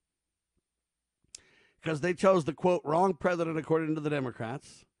because they chose the, quote, wrong president according to the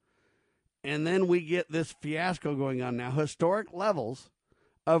Democrats. And then we get this fiasco going on now. Historic levels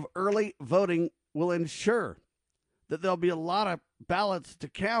of early voting will ensure that there'll be a lot of ballots to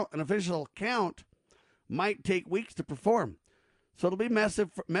count. An official count might take weeks to perform. So it'll be messy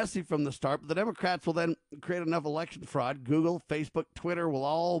from the start. But the Democrats will then create enough election fraud. Google, Facebook, Twitter will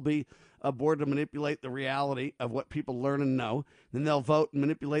all be aboard to manipulate the reality of what people learn and know. Then they'll vote and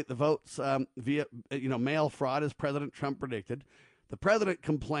manipulate the votes via mail fraud, as President Trump predicted. The president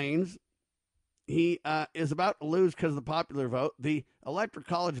complains. He is about to lose because of the popular vote. The Electoral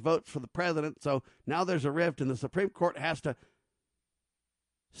College votes for the president, so now there's a rift, and the Supreme Court has to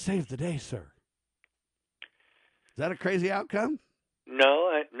save the day, sir. Is that a crazy outcome? No,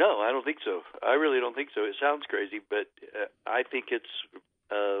 I don't think so. I really don't think so. It sounds crazy, but I think it's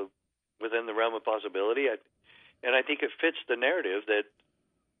within the realm of possibility. And I think it fits the narrative that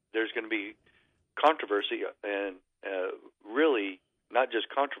there's going to be controversy, and really not just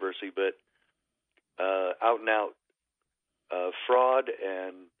controversy, but out and out fraud,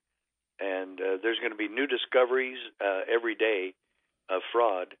 and there's going to be new discoveries every day of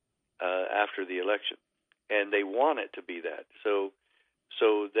fraud after the election, and they want it to be that. So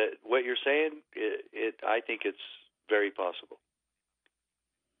that what you're saying, I think it's very possible.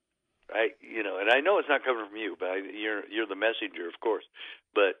 And I know it's not coming from you, but you're the messenger, of course.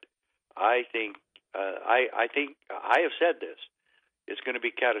 But I think I have said this. It's going to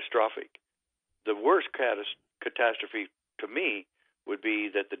be catastrophic. The worst catastrophe to me would be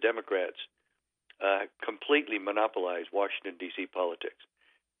that the Democrats completely monopolize Washington D.C. politics,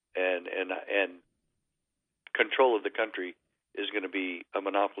 and control of the country is going to be a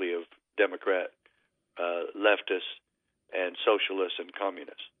monopoly of Democrat, leftists, and socialists and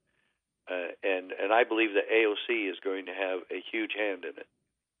communists. And I believe that AOC is going to have a huge hand in it.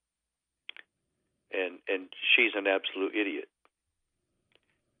 And she's an absolute idiot.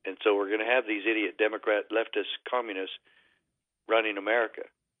 And so we're going to have these idiot Democrat, leftist, communists running America.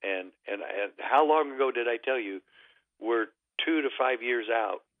 And how long ago did I tell you we're 2 to 5 years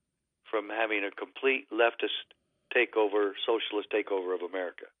out from having a complete leftist takeover, socialist takeover of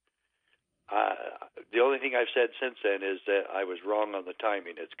America? The only thing I've said since then is that I was wrong on the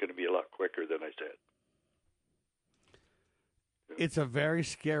timing. It's going to be a lot quicker than I said. It's a very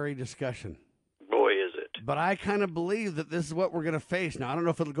scary discussion. Boy, is it. But I kind of believe that this is what we're going to face. Now, I don't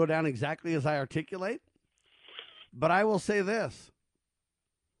know if it'll go down exactly as I articulate, but I will say this.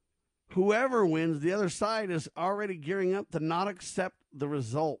 Whoever wins, the other side is already gearing up to not accept the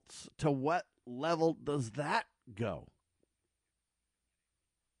results. To what level does that go?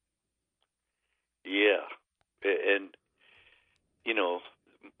 Yeah. And, you know,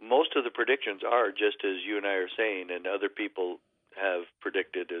 most of the predictions are just as you and I are saying, and other people have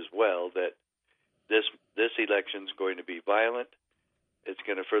predicted as well, that this election is going to be violent. It's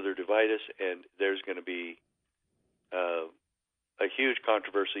going to further divide us, and there's going to be a huge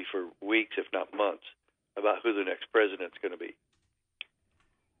controversy for weeks, if not months, about who the next president's going to be.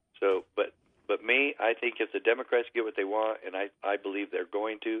 So, but me, I think if the Democrats get what they want, and I believe they're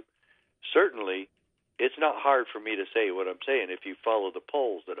going to, certainly it's not hard for me to say what I'm saying if you follow the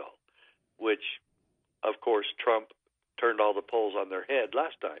polls at all, which, of course, Trump turned all the polls on their head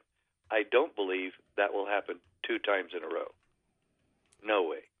last time. I don't believe that will happen 2 times in a row. No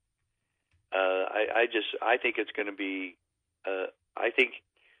way. I think it's going to be. I think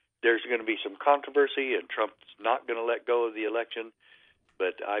there's going to be some controversy, and Trump's not going to let go of the election.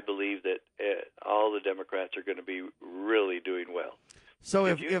 But I believe that all the Democrats are going to be really doing well. So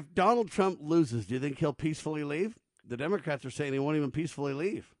if Donald Trump loses, do you think he'll peacefully leave? The Democrats are saying he won't even peacefully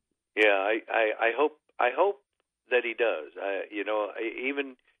leave. Yeah, I hope that he does. You know,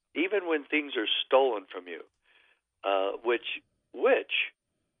 even when things are stolen from you, which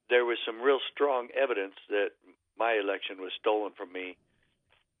there was some real strong evidence that my election was stolen from me,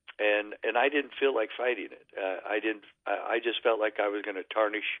 and I didn't feel like fighting it. I just felt like I was going to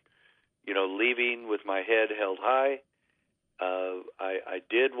tarnish, you know, leaving with my head held high. I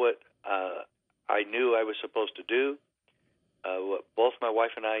did what I knew I was supposed to do. Both my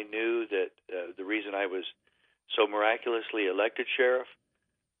wife and I knew that the reason I was so miraculously elected sheriff,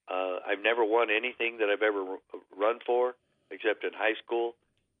 I've never won anything that I've ever run for except in high school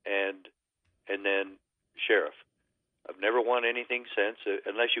and then sheriff. I've never won anything since,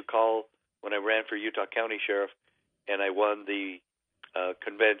 unless you call when I ran for Utah County Sheriff and I won the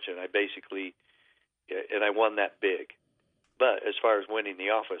convention. I won that big. But as far as winning the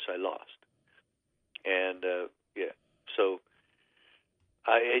office, I lost. And so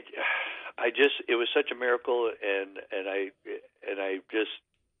it was such a miracle, and I just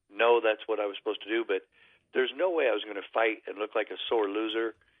know that's what I was supposed to do. But there's no way I was going to fight and look like a sore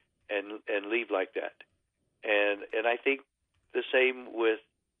loser and leave like that. And I think the same with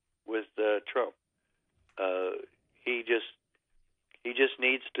Trump. He just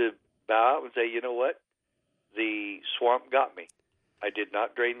needs to bow out and say, you know what? The swamp got me. I did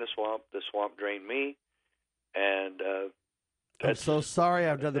not drain the swamp. The swamp drained me. And I'm so sorry.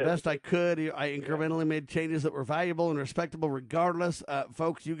 I've done the best I could. I incrementally made changes that were valuable and respectable regardless.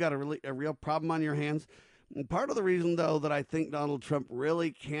 Folks, you got a real problem on your hands. And part of the reason, though, that I think Donald Trump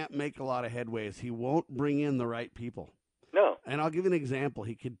really can't make a lot of headway is he won't bring in the right people. No. And I'll give you an example.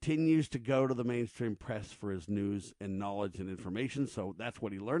 He continues to go to the mainstream press for his news and knowledge and information, so that's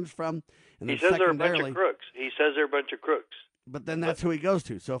what he learns from. And he says they're a bunch of crooks. But then that's who he goes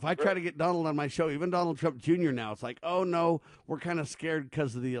to. So if I try to get Donald on my show, even Donald Trump Jr. now, it's like, oh, no, we're kind of scared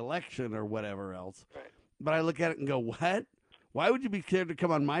because of the election or whatever else. Right. But I look at it and go, what? Why would you be scared to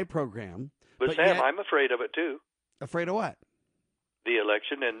come on my program? But Sam, I'm afraid of it, too. Afraid of what? The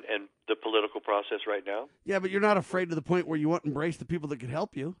election and the political process right now. Yeah, but you're not afraid to the point where you won't embrace the people that could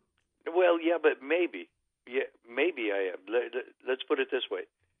help you. Well, yeah, but maybe. Yeah, maybe I am. Let's put it this way.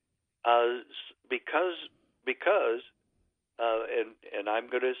 Because and I'm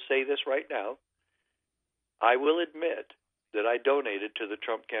going to say this right now, I will admit that I donated to the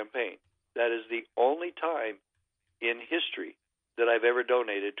Trump campaign. That is the only time in history that I've ever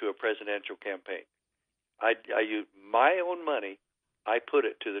donated to a presidential campaign. I use my own money. I put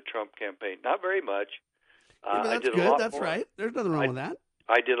it to the Trump campaign. Not very much. Yeah, that's good. That's more. Right. There's nothing wrong with that.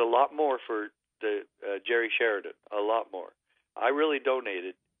 I did a lot more for the Jerry Sheridan. A lot more. I really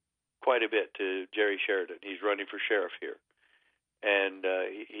donated quite a bit to Jerry Sheridan. He's running for sheriff here. And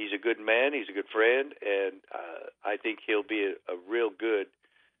he's a good man. He's a good friend. And I think he'll be a real good,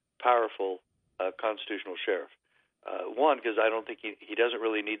 powerful constitutional sheriff. One, because I don't think he doesn't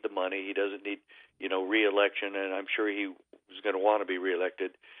really need the money. He doesn't need, re-election, and I'm sure he was going to want to be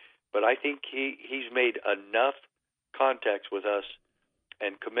re-elected. But I think he's made enough contacts with us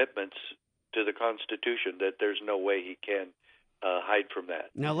and commitments to the Constitution that there's no way he can hide from that.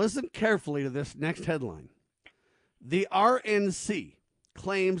 Now listen carefully to this next headline. The RNC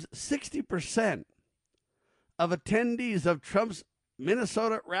claims 60% of attendees of Trump's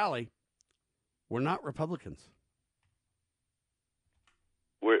Minnesota rally were not Republicans.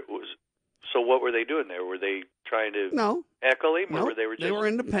 So what were they doing there? Were they trying to heckle him? No, or they were just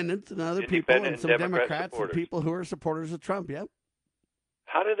independents and other people and some Democrats and people who are supporters of Trump, yep.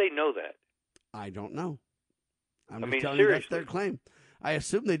 How do they know that? I don't know. I'm just telling seriously. you that's their claim. I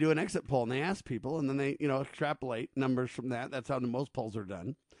assume they do an exit poll and they ask people and then they, extrapolate numbers from that. That's how most polls are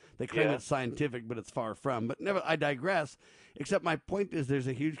done. They claim it's scientific, but it's far from. But never, I digress. Except my point is there's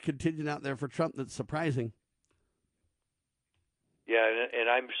a huge contingent out there for Trump that's surprising. Yeah, and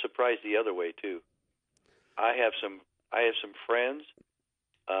I'm surprised the other way too. I have some friends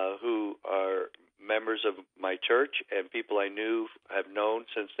who are members of my church and people I have known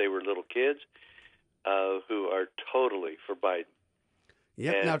since they were little kids who are totally for Biden.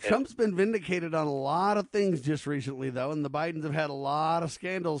 Yep. Now, Trump's been vindicated on a lot of things just recently, though, and the Bidens have had a lot of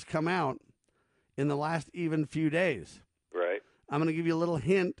scandals come out in the last even few days. Right. I'm going to give you a little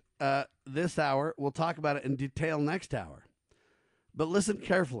hint this hour. We'll talk about it in detail next hour. But listen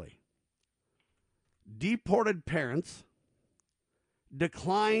carefully. Deported parents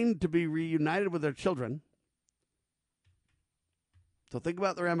declined to be reunited with their children. So think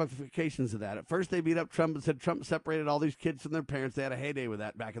about the ramifications of that. At first, they beat up Trump and said Trump separated all these kids from their parents. They had a heyday with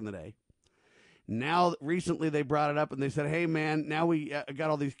that back in the day. Now, recently, they brought it up and they said, hey, man, now we got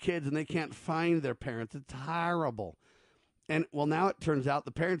all these kids and they can't find their parents. It's horrible. And, well, now it turns out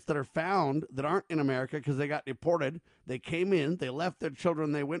the parents that are found that aren't in America because they got deported, they came in, they left their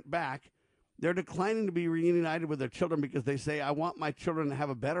children, they went back. They're declining to be reunited with their children because they say, I want my children to have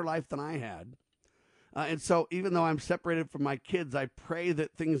a better life than I had. And so even though I'm separated from my kids, I pray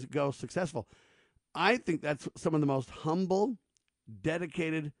that things go successful. I think that's some of the most humble,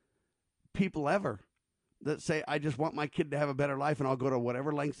 dedicated people ever that say, I just want my kid to have a better life and I'll go to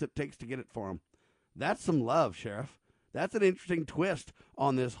whatever lengths it takes to get it for him. That's some love, Sheriff. That's an interesting twist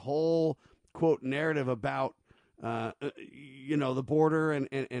on this whole, quote, narrative about, the border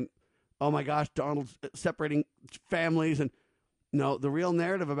and oh, my gosh, Donald's separating families. And no, the real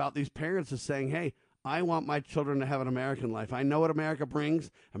narrative about these parents is saying, hey, I want my children to have an American life. I know what America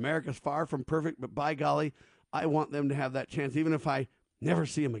brings. America's far from perfect, but by golly, I want them to have that chance, even if I never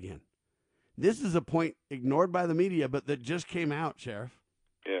see them again. This is a point ignored by the media, but that just came out, Sheriff.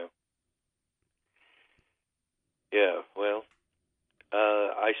 Yeah. Yeah, well,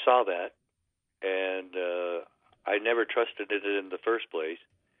 I saw that, and I never trusted it in the first place.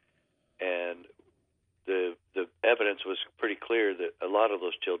 And the evidence was pretty clear that a lot of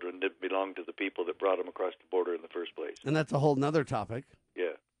those children didn't belong to the people that brought them across the border in the first place. And that's a whole nother topic.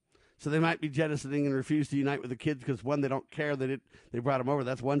 Yeah. So they might be jettisoning and refuse to unite with the kids because, one, they don't care that they brought them over.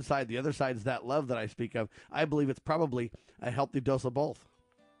 That's one side. The other side is that love that I speak of. I believe it's probably a healthy dose of both.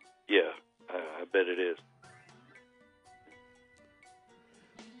 Yeah, I bet it is.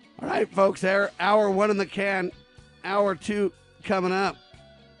 All right, folks, hour one in the can, hour two coming up.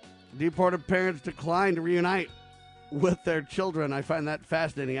 Deported parents decline to reunite with their children. I find that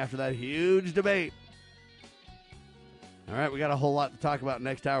fascinating after that huge debate. All right, we got a whole lot to talk about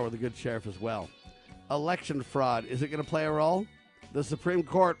next hour with the good sheriff as well. Election fraud, is it going to play a role? The Supreme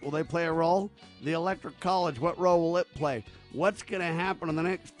Court, will they play a role? The Electoral College, what role will it play? What's going to happen in the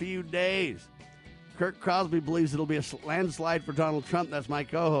next few days? Kirk Crosby believes it'll be a landslide for Donald Trump. That's my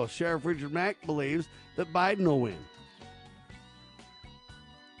co-host. Sheriff Richard Mack believes that Biden will win.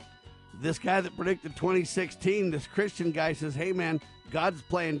 This guy that predicted 2016, this Christian guy says, hey, man, God's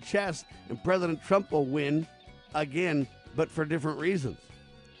playing chess and President Trump will win again, but for different reasons.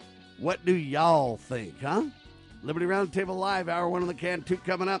 What do y'all think, huh? Liberty Roundtable Live, hour one in the can, 2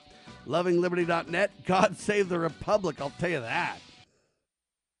 coming up. LovingLiberty.net. God save the Republic, I'll tell you that.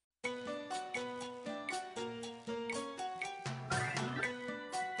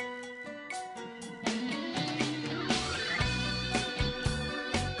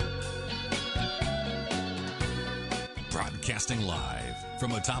 Broadcasting live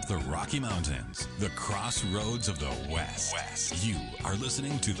from atop the Rocky Mountains, the crossroads of the West. You are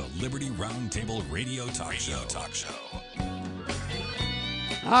listening to the Liberty Roundtable Radio Talk Show.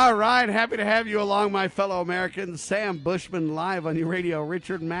 All right, happy to have you along, my fellow Americans. Sam Bushman live on your radio.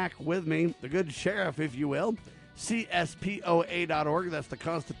 Richard Mack with me, the good sheriff, if you will. CSPOA.org. That's the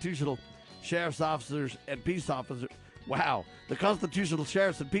Constitutional Sheriff's Officers and Peace Officers. Wow, the Constitutional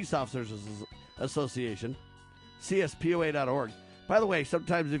Sheriffs and Peace Officers Association. CSPOA.org. By the way,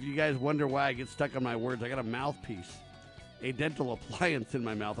 sometimes if you guys wonder why I get stuck on my words, I got a mouthpiece, a dental appliance in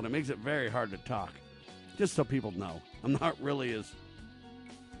my mouth, and it makes it very hard to talk. Just so people know, I'm not really as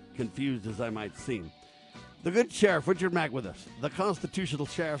confused as I might seem. The good sheriff, Richard Mack, with us. The Constitutional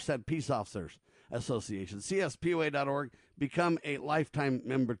Sheriffs and Peace Officers Association. CSPOA.org. Become a lifetime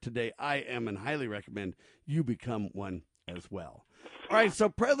member today. I am and highly recommend you become one as well. All right, so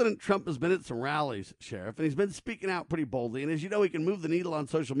President Trump has been at some rallies, Sheriff, and he's been speaking out pretty boldly. And as you know, he can move the needle on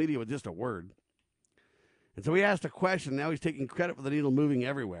social media with just a word. And so he asked a question. Now he's taking credit for the needle moving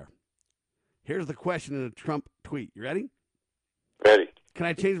everywhere. Here's the question in a Trump tweet. You ready? Ready. Can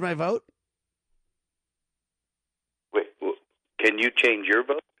I change my vote? Wait, can you change your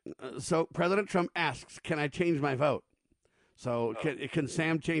vote? So President Trump asks, can I change my vote? So can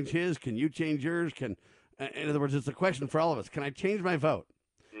Sam change his? Can you change yours? In other words, it's a question for all of us. Can I change my vote?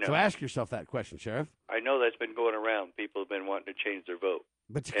 No. So ask yourself that question, Sheriff. I know that's been going around. People have been wanting to change their vote.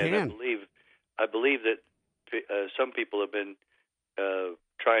 But you and can. I believe that some people have been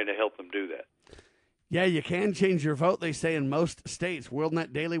trying to help them do that. Yeah, you can change your vote, they say in most states.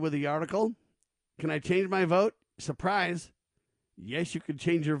 WorldNet Daily with the article. Can I change my vote? Surprise. Yes, you could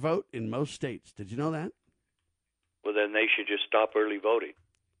change your vote in most states. Did you know that? Well, then they should just stop early voting.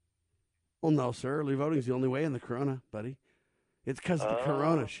 Well, no, sir. Early voting's the only way in the corona, buddy. It's because of the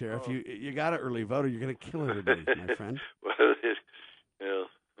corona, Sheriff. You got to early vote or you're going to kill everybody, my friend. Well,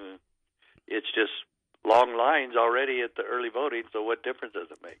 it's just long lines already at the early voting, so what difference does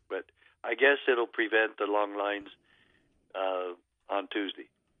it make? But I guess it'll prevent the long lines on Tuesday.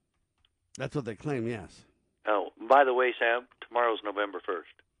 That's what they claim, yes. Oh, by the way, Sam, tomorrow's November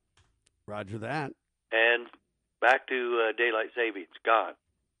 1st. Roger that. And back to daylight savings. Gone.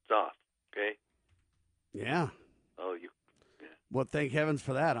 It's off. Okay? Yeah. Oh, Well, thank heavens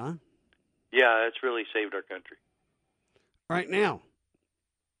for that, huh? Yeah, it's really saved our country. Right now,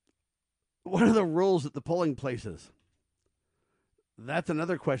 what are the rules at the polling places? That's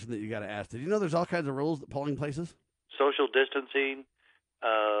another question that you got to ask. Did you know there's all kinds of rules at polling places? Social distancing,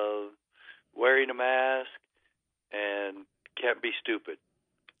 wearing a mask, and can't be stupid.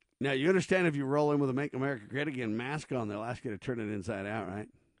 Now, you understand if you roll in with a Make America Great Again mask on, they'll ask you to turn it inside out, right?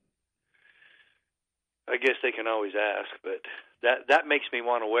 I guess they can always ask, but that makes me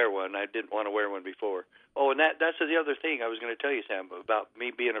want to wear one. I didn't want to wear one before. Oh, and that's the other thing I was going to tell you, Sam, about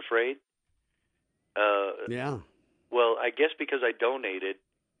me being afraid. Yeah. Well, I guess because I donated,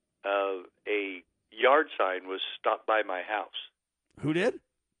 a yard sign was stopped by my house. Who did?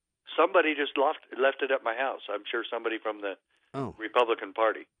 Somebody just left it at my house. I'm sure somebody from the Republican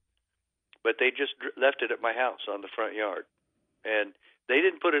Party. But they just left it at my house on the front yard. And they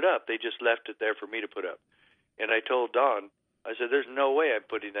didn't put it up. They just left it there for me to put up. And I told Don, I said, there's no way I'm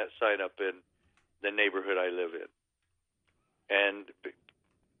putting that sign up in the neighborhood I live in. And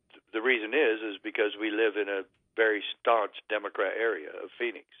the reason is because we live in a very staunch Democrat area of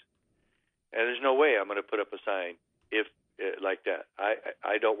Phoenix. And there's no way I'm going to put up a sign like that.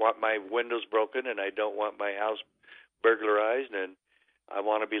 I don't want my windows broken, and I don't want my house burglarized, and I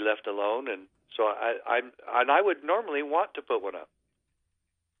want to be left alone. And so I would normally want to put one up.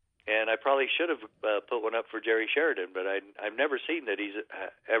 And I probably should have put one up for Jerry Sheridan, but I've never seen that he's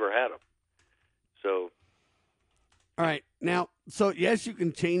ever had them. So. All right. Now, so yes, you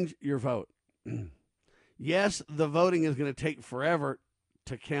can change your vote. Yes, the voting is going to take forever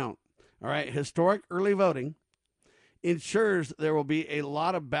to count. All right. Historic early voting ensures there will be a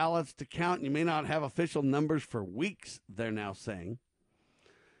lot of ballots to count. You may not have official numbers for weeks, they're now saying.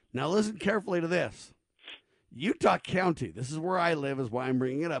 Now, listen carefully to this. Utah County, this is where I live, is why I'm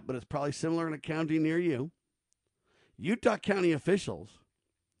bringing it up, but it's probably similar in a county near you. Utah County officials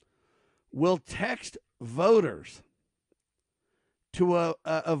will text voters to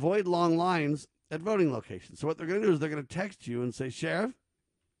avoid long lines at voting locations. So what they're going to do is they're going to text you and say, Sheriff,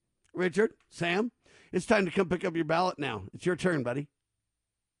 Richard, Sam, it's time to come pick up your ballot now. It's your turn, buddy.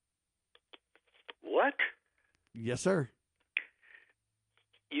 What? Yes, sir.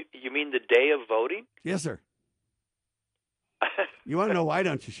 You mean the day of voting? Yes, sir. You want to know why,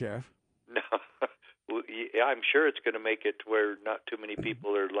 don't you, Sheriff? No. Well, yeah, I'm sure it's going to make it to where not too many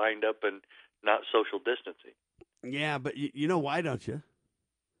people are lined up and not social distancing. Yeah, but you know why, don't you?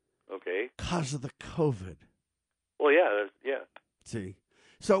 Okay. Because of the COVID. Well, yeah. See?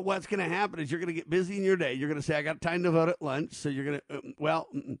 So what's going to happen is you're going to get busy in your day. You're going to say, I got time to vote at lunch. So you're going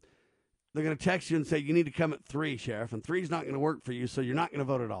to, they're going to text you and say, you need to come at 3, Sheriff. And 3 is not going to work for you, so you're not going to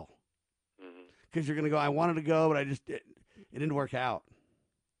vote at all. Because you're going to go, I wanted to go, but it didn't work out.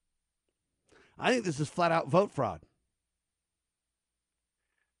 I think this is flat-out vote fraud.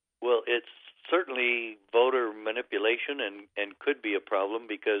 Well, it's certainly voter manipulation and could be a problem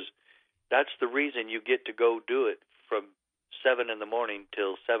because that's the reason you get to go do it from 7 in the morning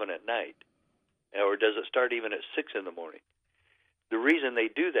till 7 at night. Or does it start even at 6 in the morning? The reason they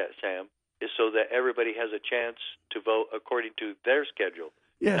do that, Sam, is so that everybody has a chance to vote according to their schedule.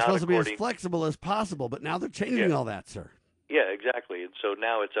 Yeah, it's supposed to be as flexible as possible, but now they're changing all that, sir. Yeah, exactly. And so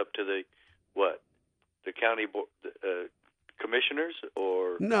now it's up to the county commissioners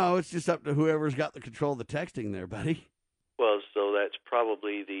or... No, it's just up to whoever's got the control of the texting there, buddy. Well, so that's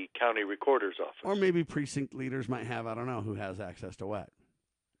probably the county recorder's office. Or maybe precinct leaders might have, I don't know, who has access to what.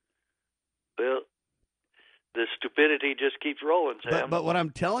 Well, the stupidity just keeps rolling, Sam. But what I'm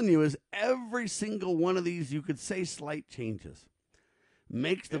telling you is every single one of these, you could say slight changes,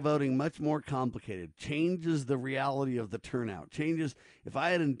 makes the voting much more complicated, changes the reality of the turnout, changes if I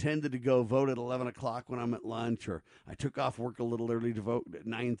had intended to go vote at 11 o'clock when I'm at lunch, or I took off work a little early to vote at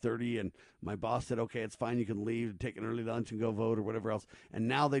 9:30 and my boss said, okay, it's fine, you can leave and take an early lunch and go vote or whatever else. And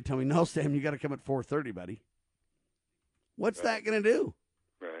now they tell me, no, Sam, you got to come at 4:30, buddy. What's that going to do?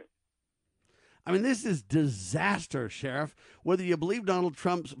 Right. I mean, this is disaster, Sheriff. Whether you believe Donald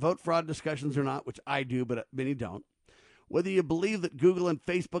Trump's vote fraud discussions or not, which I do, but many don't. Whether you believe that Google and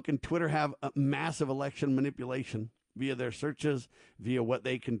Facebook and Twitter have a massive election manipulation via their searches, via what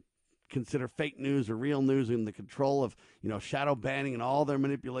they can consider fake news or real news, and the control of, shadow banning and all their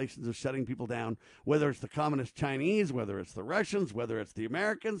manipulations of shutting people down, whether it's the communist Chinese, whether it's the Russians, whether it's the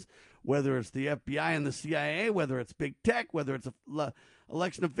Americans, whether it's the FBI and the CIA, whether it's big tech, whether it's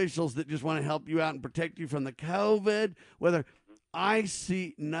election officials that just want to help you out and protect you from the COVID, whether I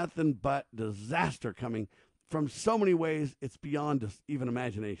see nothing but disaster coming from so many ways, it's beyond even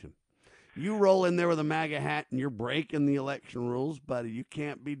imagination. You roll in there with a MAGA hat and you're breaking the election rules, buddy. You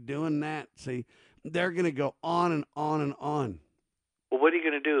can't be doing that. See, they're going to go on and on and on. Well, what are you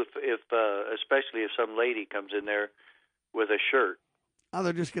going to do if especially if some lady comes in there with a shirt? Oh,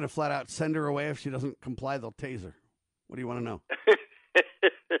 they're just going to flat out send her away. If she doesn't comply, they'll tase her. What do you want to know?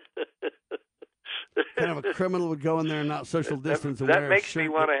 Kind of a criminal would go in there and not social distance. That makes me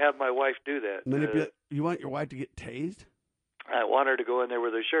want to have my wife do that. You want your wife to get tased? I want her to go in there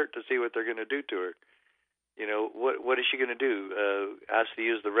with a shirt to see what they're going to do to her. What is she going to do? Ask to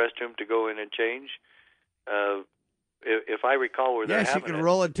use the restroom to go in and change? If I recall where they're having it. Yeah, she could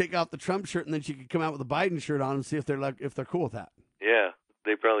roll and take off the Trump shirt, and then she could come out with a Biden shirt on and see if they're cool with that. Yeah,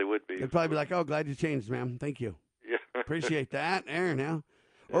 they probably would be. They'd probably be like, "Oh, glad you changed, ma'am. Thank you. Yeah. Appreciate that." There now.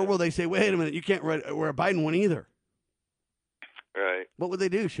 Or will they say, "Wait a minute, you can't wear a Biden one either"? Right. What would they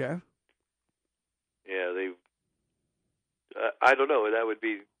do, Sheriff? Yeah, I don't know.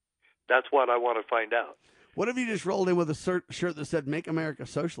 That's what I want to find out. What if you just rolled in with a shirt that said "Make America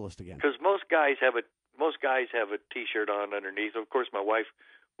Socialist Again"? Because most guys have a T-shirt on underneath. Of course, my wife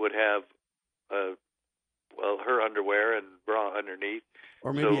would have, her underwear and bra underneath,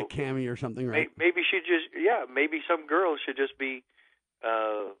 or maybe a cami or something, right? Maybe maybe some girls should just be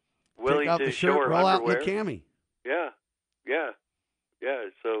willing take off to the show shirt, her roll underwear. out in the cami. Yeah.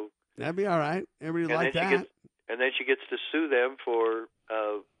 So that'd be all right. Everybody like that. And then she gets to sue them for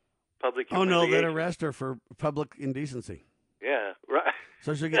public humiliation. Oh, no, they'd arrest her for public indecency. Yeah, right.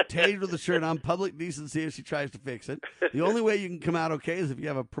 So she'll get tased with the shirt on, public decency, if she tries to fix it. The only way you can come out okay is if you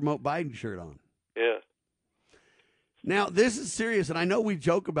have a Promote Biden shirt on. Yeah. Now, this is serious, and I know we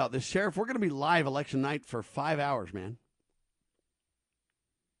joke about this. Sheriff, we're going to be live election night for 5 hours, man.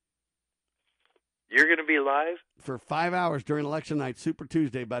 You're going to be live? For 5 hours during election night, Super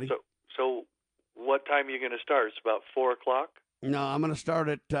Tuesday, buddy. So what time are you going to start? It's about 4 o'clock? No, I'm going to start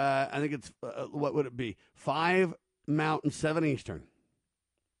at, I think it's, what would it be? 5 Mountain, 7 Eastern.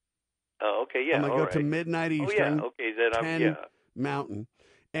 Oh, okay, yeah. I'm going to go to midnight Eastern. Oh, yeah, okay, then 10 Mountain.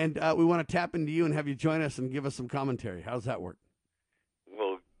 And we want to tap into you and have you join us and give us some commentary. How does that work?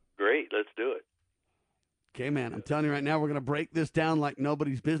 Well, great. Let's do it. Okay, man. I'm telling you right now, we're going to break this down like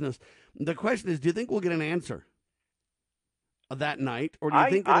nobody's business. The question is, do you think we'll get an answer that night, or do you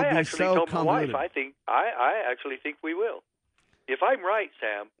think it'll be so convoluted? I actually think we will. If I'm right,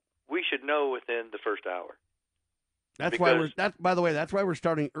 Sam, we should know within the first hour. By the way, that's why we're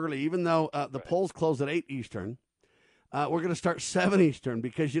starting early. Even though the polls close at 8 Eastern, we're going to start 7 Eastern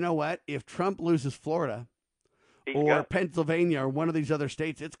because you know what? If Trump loses Florida, or Pennsylvania or one of these other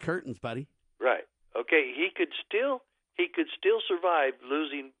states, it's curtains, buddy. Right. Okay. He could still survive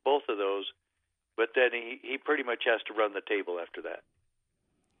losing both of those, but then he pretty much has to run the table after that.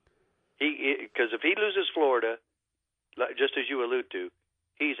 Because if he loses Florida, just as you allude to,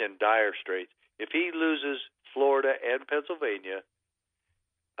 he's in dire straits. If he loses Florida and Pennsylvania,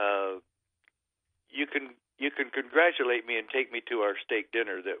 you can congratulate me and take me to our steak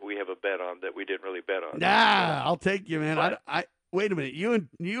dinner that we have a bet on that we didn't really bet on. Nah, I'll take you, man. I wait a minute. You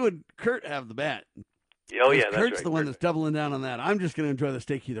and Kurt have the bet. Oh yeah, that's Kurt's right. the one that's doubling down on that. I'm just going to enjoy the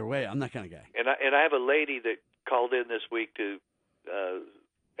steak either way. I'm that kind of guy. And I have a lady that called in this week to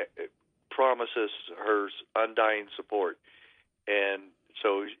promise us her undying support, and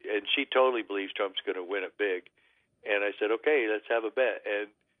she totally believes Trump's going to win it big. And I said, okay, let's have a bet. And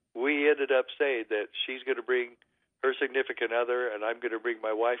we ended up saying that she's going to bring her significant other, and I'm going to bring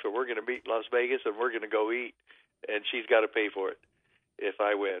my wife, and we're going to meet in Las Vegas, and we're going to go eat, and she's got to pay for it if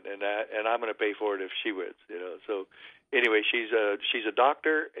I win, and I'm going to pay for it if she wins. So anyway, she's a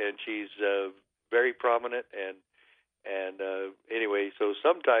doctor, and she's very prominent, and anyway, so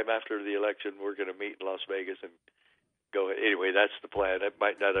sometime after the election, we're going to meet in Las Vegas and go. Anyway, that's the plan. It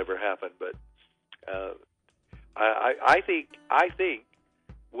might not ever happen, but I think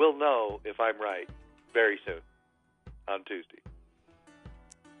we'll know if I'm right very soon on Tuesday.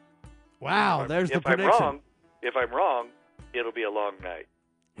 Wow, there's the prediction. If I'm wrong, it'll be a long night.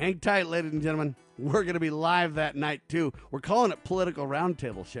 Hang tight, ladies and gentlemen. We're going to be live that night, too. We're calling it Political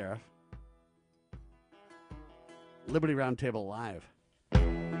Roundtable, Sheriff. Liberty Roundtable Live.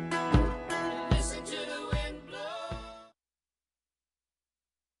 Listen to the wind blow.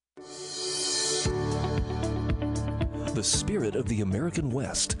 The spirit of the American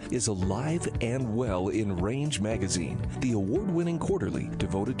West is alive and well in Range Magazine, the award-winning quarterly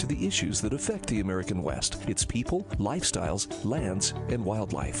devoted to the issues that affect the American West, its people, lifestyles, lands, and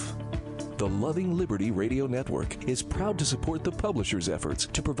wildlife. The Loving Liberty Radio Network is proud to support the publisher's efforts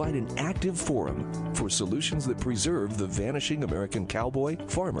to provide an active forum for solutions that preserve the vanishing American cowboy,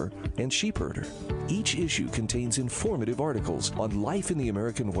 farmer, and sheepherder. Each issue contains informative articles on life in the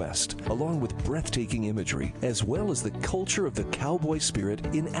American West, along with breathtaking imagery, as well as the culture of the cowboy spirit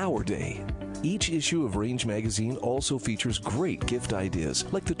in our day. Each issue of Range Magazine also features great gift ideas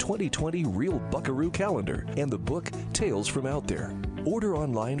like the 2020 Real Buckaroo Calendar and the book Tales from Out There. Order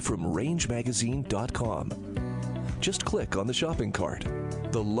online from rangemagazine.com. Just click on the shopping cart.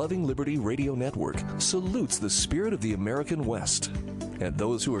 The Loving Liberty Radio Network salutes the spirit of the American West and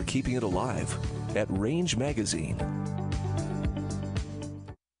those who are keeping it alive at Range Magazine.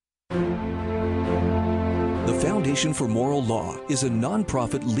 The Foundation for Moral Law is a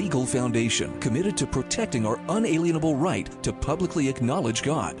nonprofit legal foundation committed to protecting our unalienable right to publicly acknowledge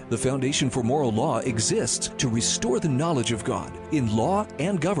God. The Foundation for Moral Law exists to restore the knowledge of God in law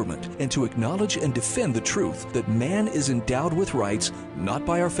and government and to acknowledge and defend the truth that man is endowed with rights not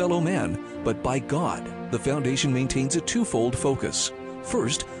by our fellow man, but by God. The foundation maintains a twofold focus.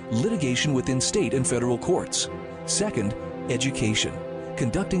 First, litigation within state and federal courts. Second, education,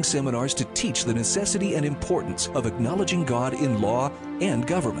 conducting seminars to teach the necessity and importance of acknowledging God in law and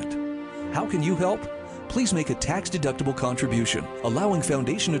government. How can you help? Please make a tax-deductible contribution, allowing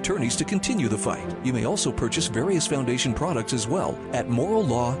foundation attorneys to continue the fight. You may also purchase various foundation products as well at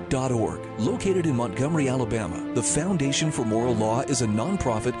morallaw.org. Located in Montgomery, Alabama, the Foundation for Moral Law is a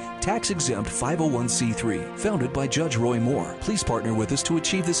nonprofit, tax-exempt 501c3 founded by Judge Roy Moore. Please partner with us to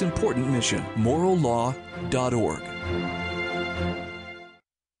achieve this important mission. morallaw.org.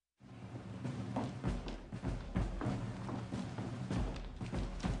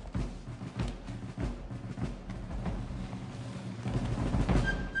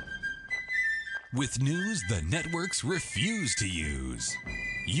 With news the networks refuse to use.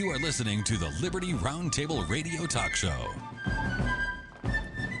 You are listening to the Liberty Roundtable Radio Talk Show.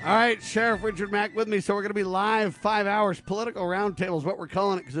 All right, Sheriff Richard Mack with me. So we're going to be live 5 hours. Political Roundtable is what we're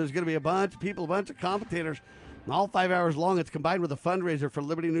calling it because there's going to be a bunch of people, a bunch of commentators, all 5 hours long. It's combined with a fundraiser for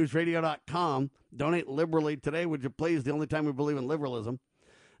LibertyNewsRadio.com. Donate liberally today, would you please? The only time we believe in liberalism.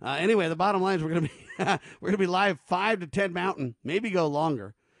 Anyway, the bottom line is we're going to be live 5 to 10 Mountain, maybe go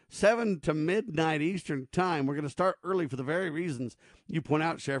longer. 7 to midnight Eastern time. We're going to start early for the very reasons you point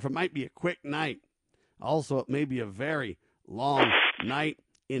out, Sheriff. It might be a quick night. Also, it may be a very long night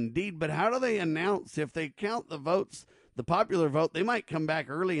indeed. But how do they announce if they count the votes, the popular vote? They might come back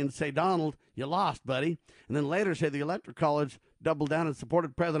early and say, Donald, you lost, buddy. And then later say the Electoral College doubled down and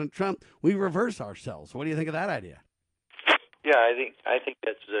supported President Trump. We reverse ourselves. What do you think of that idea? Yeah, I think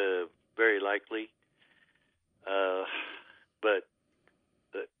that's very likely. But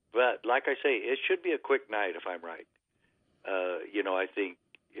But like I say, it should be a quick night if I'm right. I think,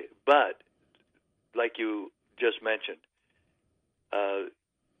 but like you just mentioned,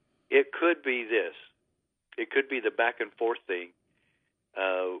 it could be this. It could be the back and forth thing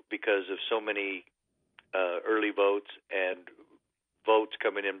because of so many early votes and votes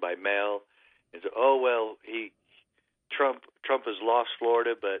coming in by mail. And so, Trump has lost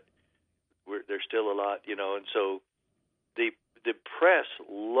Florida, but there's still a lot, and so the press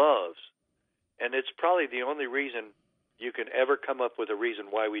loves, and it's probably the only reason you can ever come up with a reason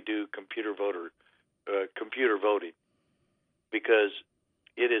why we do computer voting, because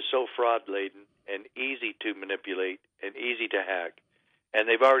it is so fraud laden and easy to manipulate and easy to hack, and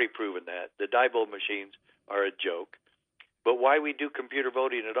they've already proven that the Diebold machines are a joke. But why we do computer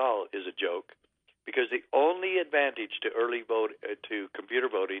voting at all is a joke, because the only advantage to computer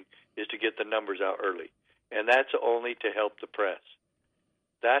voting is to get the numbers out early, and that's only to help the press.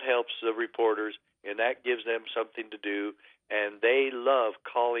 That helps the reporters, and that gives them something to do, and they love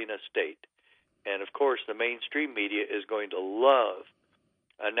calling a state. And, of course, the mainstream media is going to love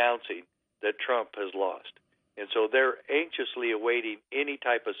announcing that Trump has lost. And so they're anxiously awaiting any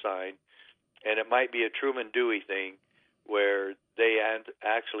type of sign, and it might be a Truman Dewey thing where they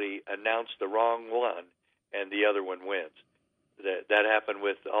actually announce the wrong one and the other one wins. That happened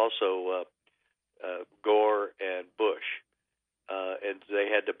with also Gore and Bush, and they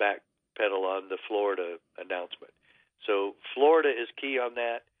had to backpedal on the Florida announcement. So Florida is key on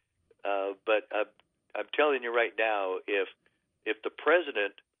that, but I'm telling you right now, if the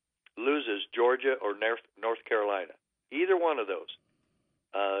president loses Georgia or North Carolina, either one of those,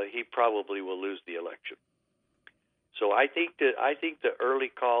 he probably will lose the election. So I think the early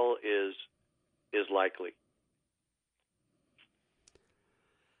call is likely.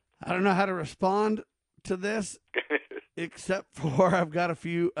 I don't know how to respond to this, except for I've got a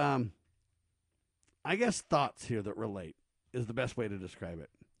few, thoughts here that relate is the best way to describe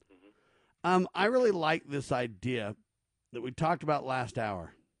it. Mm-hmm. I really like this idea that we talked about last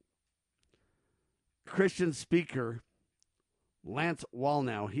hour. Christian speaker Lance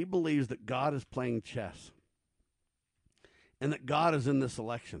Wallnau, he believes that God is playing chess and that God is in this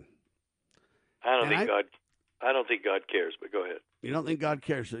election. I don't think God cares, but go ahead. You don't think God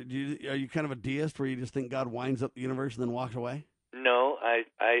cares? Are you kind of a deist where you just think God winds up the universe and then walks away? No, I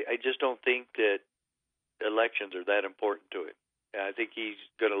just don't think that elections are that important to him. I think he's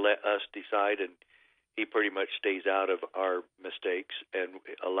going to let us decide, and he pretty much stays out of our mistakes and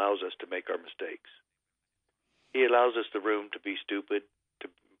allows us to make our mistakes. He allows us the room to be stupid,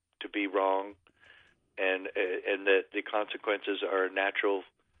 to be wrong, and that the consequences are a natural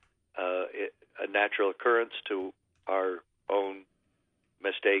occurrence to our own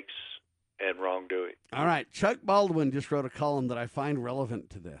mistakes and wrongdoing. All right. Chuck Baldwin just wrote a column that I find relevant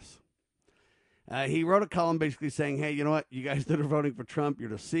to this. He wrote a column basically saying, hey, you know what? You guys that are voting for Trump, you're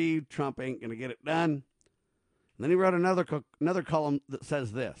deceived. Trump ain't going to get it done. And then he wrote another column that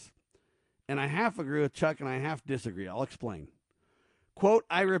says this. And I half agree with Chuck and I half disagree. I'll explain. Quote,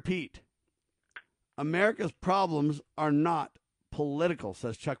 I repeat, America's problems are not political,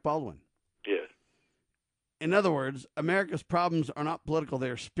 says Chuck Baldwin. Yes. In other words, America's problems are not political, they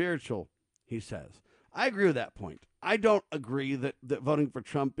are spiritual, he says. I agree with that point. I don't agree that voting for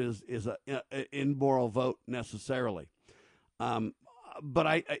Trump is an immoral vote necessarily.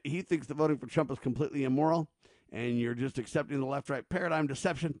 But he thinks that voting for Trump is completely immoral, and you're just accepting the left-right paradigm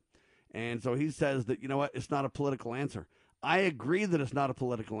deception. And so he says that, you know what, it's not a political answer. I agree that it's not a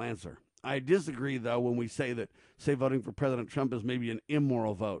political answer. I disagree, though, when we say voting for President Trump is maybe an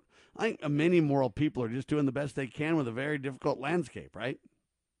immoral vote. I think many moral people are just doing the best they can with a very difficult landscape, right?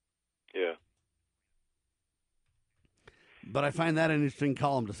 Yeah. But I find that an interesting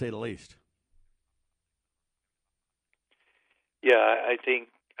column, to say the least. Yeah, I think,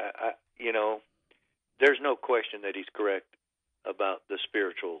 there's no question that he's correct about the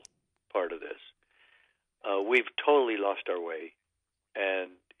spiritual part of this. We've totally lost our way,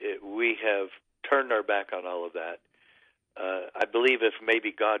 and we have turned our back on all of that. I believe if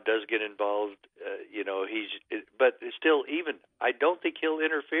maybe God does get involved, but still, even I don't think he'll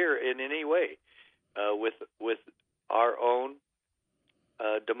interfere in any way with our own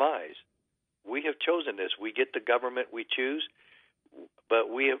demise. We have chosen this. We get the government we choose, but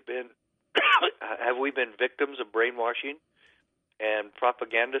we have been have we been victims of brainwashing and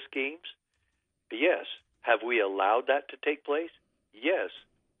propaganda schemes? Yes. Have we allowed that to take place? Yes.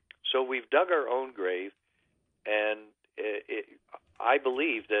 So we've dug our own grave, and I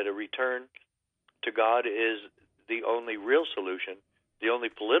believe that a return to God is the only real solution, the only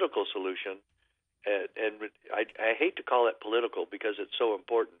political solution. And I hate to call it political because it's so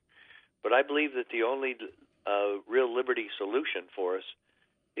important. But I believe that the only real liberty solution for us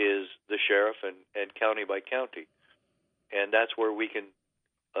is the sheriff and county by county. And that's where we can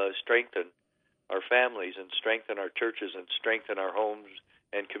strengthen our families and strengthen our churches and strengthen our homes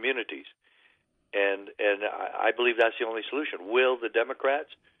and communities. And I believe that's the only solution. Will the Democrats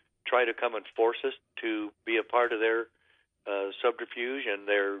try to come and force us to be a part of their subterfuge and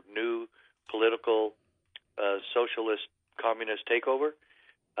their new political socialist communist takeover?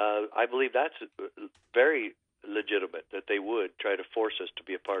 I believe that's very legitimate, that they would try to force us to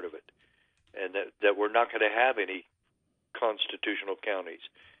be a part of it, and that we're not going to have any constitutional counties,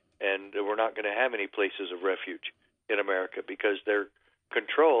 and we're not going to have any places of refuge in America, because their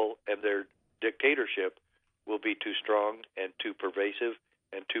control and their dictatorship will be too strong and too pervasive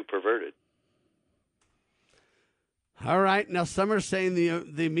and too perverted. All right. Now, some are saying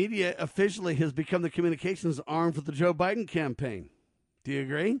the media officially has become the communications arm for the Joe Biden campaign. Do you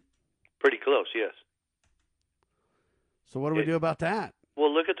agree? Pretty close, yes. So what do we do about that?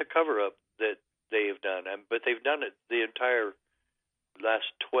 Well, look at the cover-up that they have done, but they've done it the entire last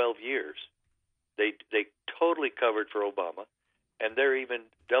 12 years. They totally covered for Obama, and they're even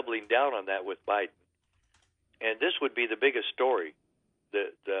doubling down on that with Biden. And this would be the biggest story.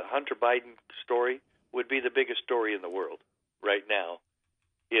 The Hunter Biden story would be the biggest story in the world right now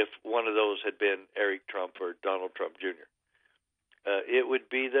if one of those had been Eric Trump or Donald Trump Jr. It would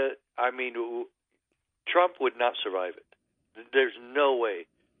be Trump would not survive it. There's no way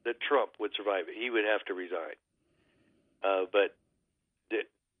that Trump would survive it. He would have to resign. But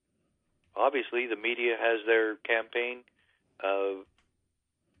obviously the media has their campaign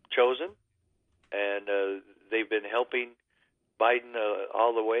chosen, and they've been helping Biden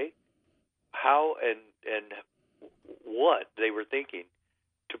all the way. How and what they were thinking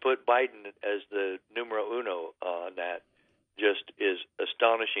to put Biden as the numero uno on that just is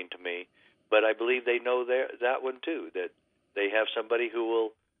astonishing to me. But I believe they know that one too, that they have somebody who will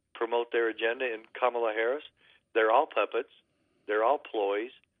promote their agenda in Kamala Harris. They're all puppets. They're all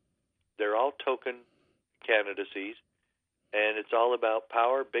ploys. They're all token candidacies. And it's all about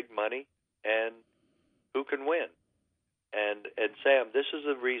power, big money, and who can win. And Sam, this is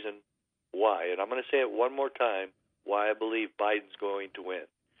the reason why, and I'm going to say it one more time, why I believe Biden's going to win.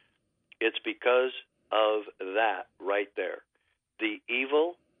 It's because of that right there. The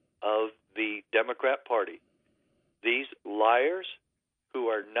evil of the Democrat Party. These liars who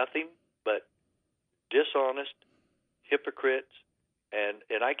are nothing but dishonest hypocrites,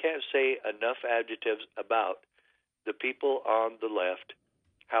 and I can't say enough adjectives about the people on the left,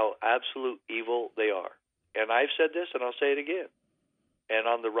 how absolute evil they are. And I've said this, and I'll say it again. And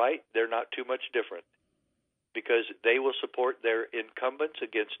on the right, they're not too much different, because they will support their incumbents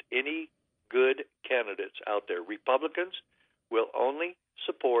against any good candidates out there. Republicans will only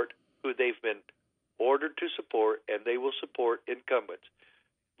support who they've been ordered to support, and they will support incumbents.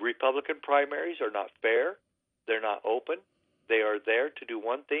 Republican primaries are not fair. They're not open. They are there to do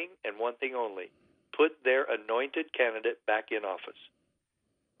one thing and one thing only: put their anointed candidate back in office.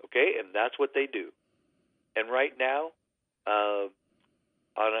 Okay? And that's what they do. And right now, on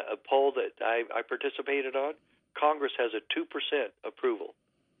a poll that I participated on, Congress has a 2% approval,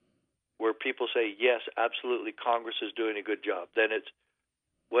 where people say, yes, absolutely, Congress is doing a good job. Then it's,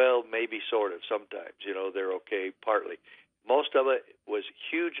 well, maybe sort of sometimes, they're okay partly. Most of it was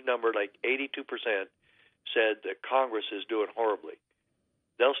huge number, like 82% said that Congress is doing horribly.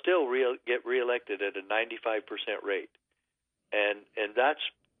 They'll still get reelected at a 95% rate. And that's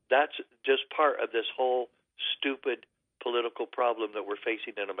just part of this whole stupid political problem that we're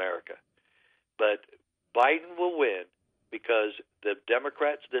facing in America. But Biden will win because the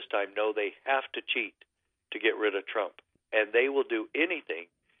Democrats this time know they have to cheat to get rid of Trump. And they will do anything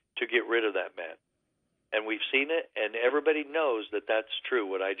to get rid of that man. And we've seen it, and everybody knows that that's true,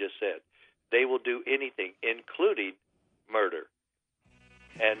 what I just said. They will do anything, including murder.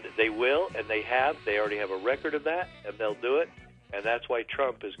 And they will, and they have. They already have a record of that, and they'll do it. And that's why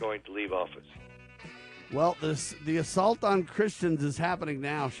Trump is going to leave office. Well, the assault on Christians is happening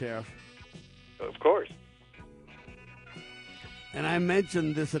now, Sheriff. Of course. And I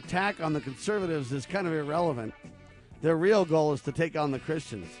mentioned this attack on the conservatives is kind of irrelevant. Their real goal is to take on the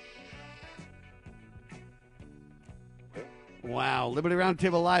Christians. Wow. Liberty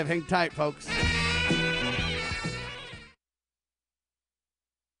Roundtable Live. Hang tight, folks.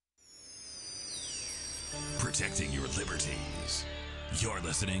 Protecting your liberties. You're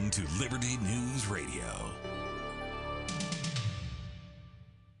listening to Liberty News Radio.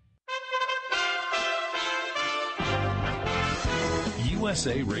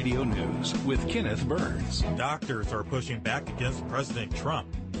 USA Radio News with Kenneth Burns. Doctors are pushing back against President Trump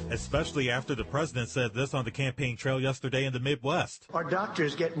especially after the president said this on the campaign trail yesterday in the Midwest. Our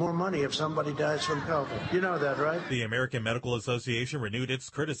doctors get more money if somebody dies from COVID. You know that, right? The American Medical Association renewed its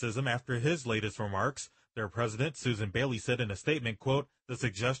criticism after his latest remarks. Their president, Susan Bailey, said in a statement, quote, "The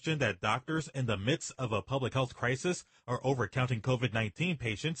suggestion that doctors in the midst of a public health crisis are overcounting COVID-19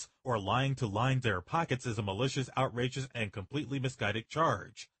 patients or lying to line their pockets is a malicious, outrageous, and completely misguided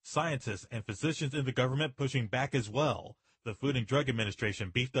charge. Scientists and physicians in the government pushing back as well. The Food and Drug Administration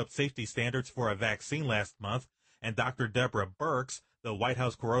beefed up safety standards for a vaccine last month, and Dr. Deborah Birx, the White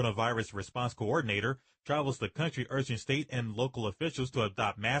House coronavirus response coordinator, travels the country urging state and local officials to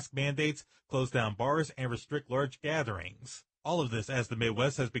adopt mask mandates, close down bars, and restrict large gatherings. All of this as the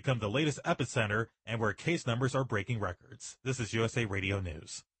Midwest has become the latest epicenter and where case numbers are breaking records. This is USA Radio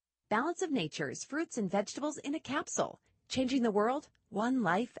News. Balance of Nature's fruits and vegetables in a capsule, changing the world one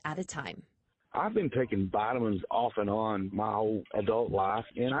life at a time. I've been taking vitamins off and on my whole adult life,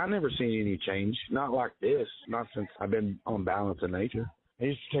 and I've never seen any change. Not like this, not since I've been on Balance of Nature. I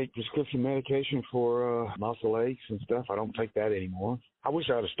used to take prescription medication for muscle aches and stuff. I don't take that anymore. I wish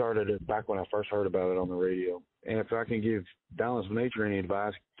I would have started it back when I first heard about it on the radio. And if I can give Balance of Nature any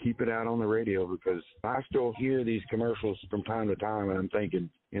advice, keep it out on the radio, because I still hear these commercials from time to time, and I'm thinking,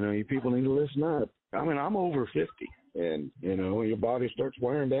 you people need to listen up. I mean, I'm over 50, and, your body starts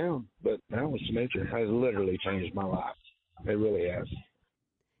wearing down. But Balance of Nature has literally changed my life. It really has.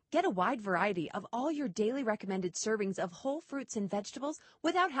 Get a wide variety of all your daily recommended servings of whole fruits and vegetables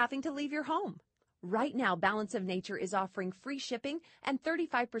without having to leave your home. Right now, Balance of Nature is offering free shipping and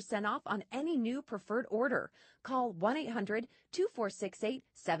 35% off on any new preferred order. Call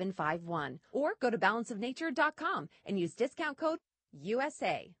 1-800-2468-751 or go to balanceofnature.com and use discount code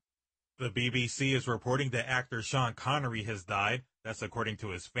USA. The BBC is reporting that actor Sean Connery has died. That's according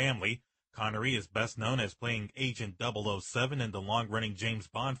to his family. Connery is best known as playing Agent 007 in the long-running James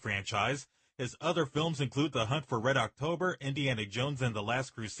Bond franchise. His other films include The Hunt for Red October, Indiana Jones and the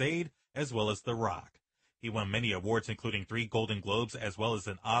Last Crusade, as well as The Rock. He won many awards, including 3 Golden Globes, as well as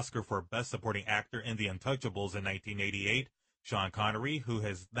an Oscar for Best Supporting Actor in The Untouchables in 1988. Sean Connery, who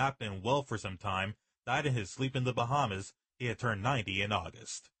has not been well for some time, died in his sleep in the Bahamas. He had turned 90 in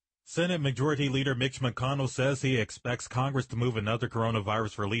August. Senate Majority Leader Mitch McConnell says he expects Congress to move another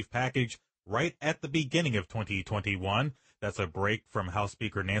coronavirus relief package right at the beginning of 2021. That's a break from House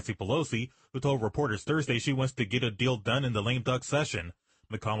Speaker Nancy Pelosi, who told reporters Thursday she wants to get a deal done in the lame duck session.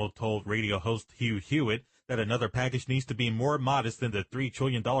 McConnell told radio host Hugh Hewitt that another package needs to be more modest than the $3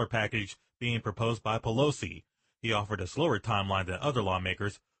 trillion package being proposed by Pelosi. He offered a slower timeline than other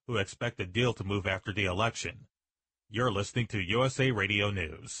lawmakers who expect the deal to move after the election. You're listening to USA Radio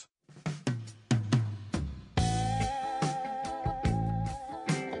News.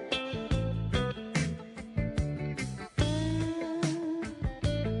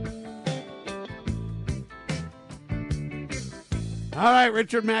 All right,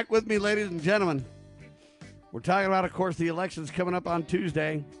 Richard Mack with me, ladies and gentlemen. We're talking about, of course, the elections coming up on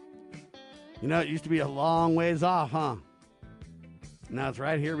Tuesday. It used to be a long ways off, huh? Now it's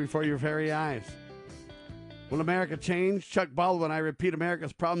right here before your very eyes. Will America change? Chuck Baldwin, I repeat,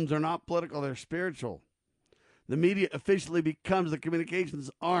 America's problems are not political, they're spiritual. The media officially becomes the communications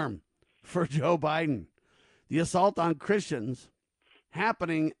arm for Joe Biden. The assault on Christians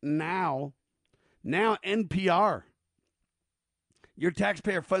happening now. Now NPR, your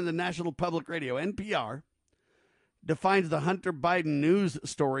taxpayer-funded national public radio, NPR, defines the Hunter Biden news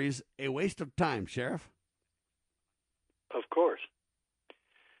stories a waste of time, Sheriff. Of course.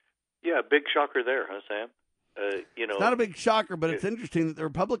 Yeah, big shocker there, huh, Sam? It's not a big shocker, but it's interesting that the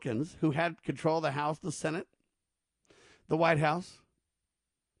Republicans, who had control of the House, the Senate, the White House,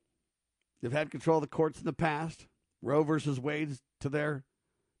 they've had control of the courts in the past, Roe versus Wade to their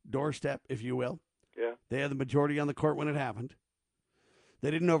doorstep, if you will. Yeah. They had the majority on the court when it happened. They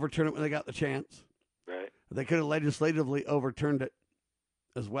didn't overturn it when they got the chance. Right. They could have legislatively overturned it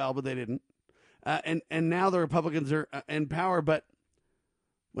as well, but they didn't. And now the Republicans are in power, but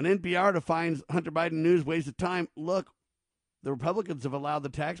when NPR defines Hunter Biden news waste of time, look, the Republicans have allowed the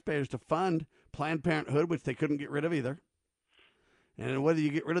taxpayers to fund Planned Parenthood, which they couldn't get rid of either. And whether you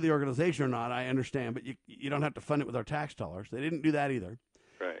get rid of the organization or not, I understand, but you don't have to fund it with our tax dollars. They didn't do that either.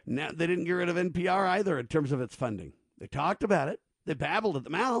 Right. Now, they didn't get rid of NPR either in terms of its funding. They talked about it. They babbled at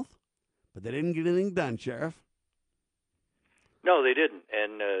the mouth, but they didn't get anything done, Sheriff. No, they didn't.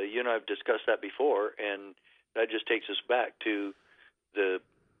 And you and I have discussed that before, and that just takes us back to the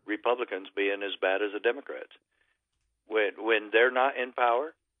Republicans being as bad as the Democrats. When they're not in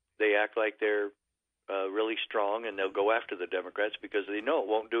power, they act like they're really strong, and they'll go after the Democrats because they know it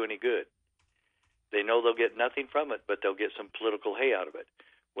won't do any good. They know they'll get nothing from it, but they'll get some political hay out of it.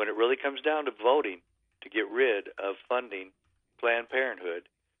 When really comes down to voting to get rid of funding Planned Parenthood,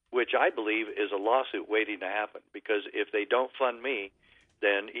 which I believe is a lawsuit waiting to happen. Because if they don't fund me,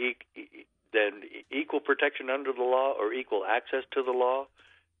 then equal protection under the law or equal access to the law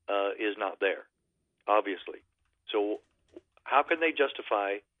is not there, obviously. So how can they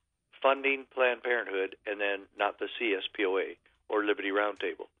justify funding Planned Parenthood and then not the CSPOA or Liberty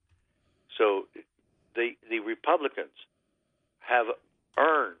Roundtable? So the Republicans have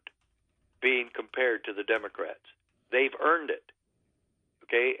earned being compared to the Democrats. They've earned it,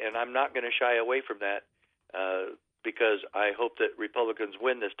 okay? And I'm not going to shy away from that because I hope that Republicans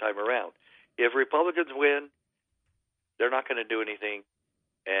win this time around. If Republicans win, they're not going to do anything,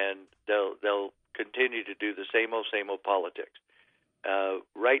 and they'll continue to do the same old politics.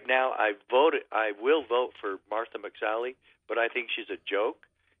 Right now, I will vote for Martha McSally, but I think she's a joke,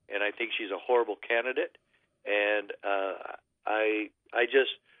 and I think she's a horrible candidate. And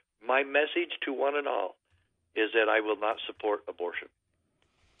my message to one and all is that I will not support abortion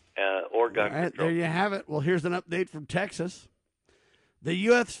or gun control. There you have it. Well, here's an update from Texas. The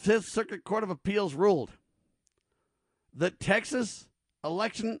U.S. Fifth Circuit Court of Appeals ruled that Texas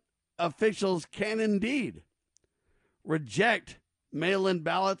election officials can indeed reject mail-in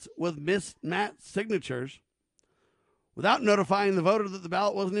ballots with mismatched signatures without notifying the voter that the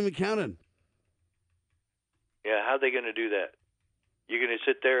ballot wasn't even counted. Yeah, how are they going to do that? You're going to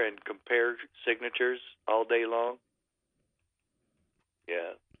sit there and compare signatures all day long?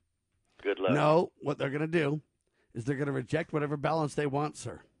 Yeah. Good luck. No, what they're going to do is they're going to reject whatever balance they want,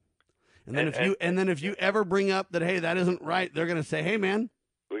 sir. And then if you ever bring up that, hey, that isn't right, they're going to say, hey, man,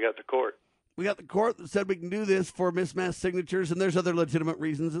 we got the court. We got the court that said we can do this for mismatched signatures, and there's other legitimate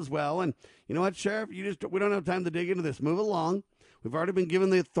reasons as well. And you know what, Sheriff? We don't have time to dig into this. Move along. We've already been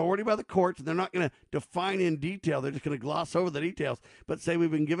given the authority by the courts, and they're not going to define in detail. They're just going to gloss over the details, but say we've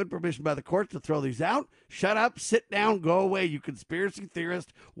been given permission by the courts to throw these out. Shut up, sit down, go away, you conspiracy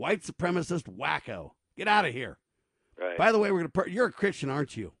theorist, white supremacist wacko. Get out of here. Right. By the way, you're a Christian,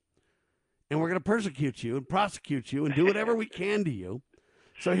 aren't you? And we're going to persecute you and prosecute you and do whatever we can to you.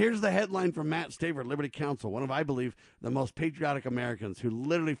 So here's the headline from Matt Staver, Liberty Counsel, one of, I believe, the most patriotic Americans who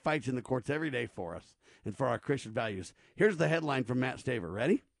literally fights in the courts every day for us and for our Christian values. Here's the headline from Matt Staver.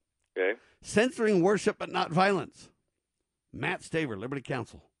 Ready? Okay. Censoring worship but not violence. Matt Staver, Liberty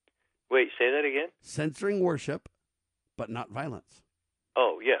Counsel. Wait, say that again? Censoring worship but not violence.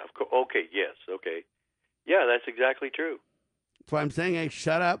 Oh, yeah, of course. Okay, yes, okay. Yeah, that's exactly true. That's why I'm saying, hey,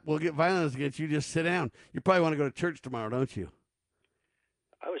 shut up. We'll get violence against you. Just sit down. You probably want to go to church tomorrow, don't you?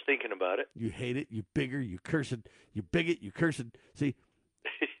 I was thinking about it. You hate it, you bigger, you cursed, you bigot, you cursed. See,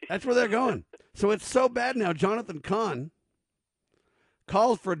 that's where they're going. So it's so bad now. Jonathan Cahn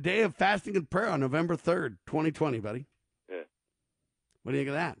calls for a day of fasting and prayer on November 3rd, 2020, buddy. Yeah. What do you think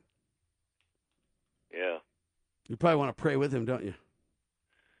of that? Yeah. You probably want to pray with him, don't you?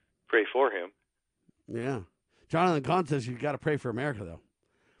 Pray for him. Yeah. Jonathan Cahn says you've got to pray for America, though.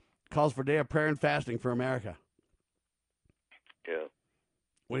 Calls for a day of prayer and fasting for America. Yeah.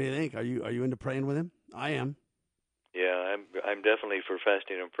 What do you think? Are you into praying with him? I am. Yeah, I'm definitely for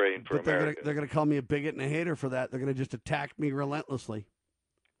fasting and praying for America. They're going to call me a bigot and a hater for that. They're going to just attack me relentlessly.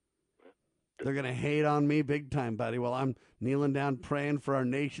 They're going to hate on me big time, buddy. While I'm kneeling down praying for our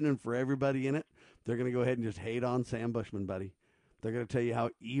nation and for everybody in it, they're going to go ahead and just hate on Sam Bushman, buddy. They're going to tell you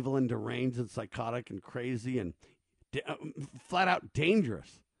how evil and deranged and psychotic and crazy and flat out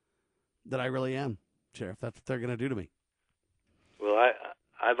dangerous that I really am, Sheriff. That's what they're going to do to me. Well,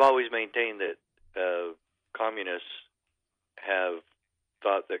 I've always maintained that communists have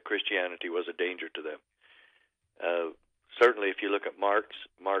thought that Christianity was a danger to them. Certainly, if you look at Marx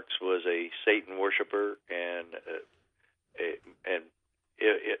was a Satan worshiper, and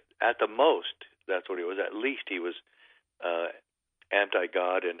at the most, that's what he was. At least he was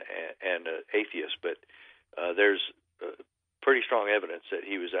anti-God and atheist. But there's pretty strong evidence that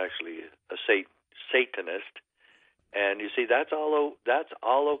he was actually a Satanist. And you see, that's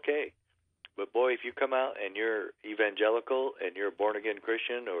all okay. But boy, if you come out and you're evangelical and you're a born-again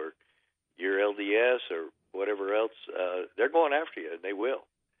Christian or you're LDS or whatever else, they're going after you, and they will.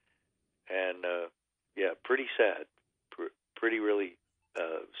 And, yeah, pretty sad. Pretty really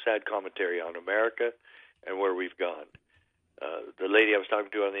sad commentary on America and where we've gone. The lady I was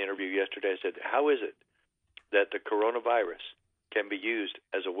talking to on the interview yesterday said, how is it that the coronavirus can be used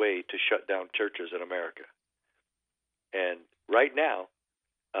as a way to shut down churches in America? And right now,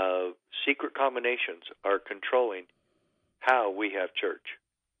 secret combinations are controlling how we have church.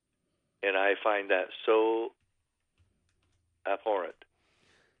 And I find that so abhorrent.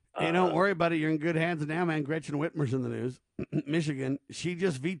 Hey, don't worry about it. You're in good hands now, man. Gretchen Whitmer's in the news. Michigan, she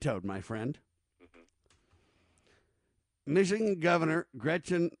just vetoed, my friend. Michigan Governor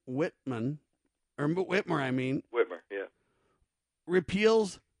Gretchen Whitmer, yeah.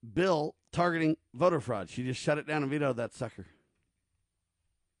 repeals bill targeting voter fraud. She just shut it down and vetoed that sucker.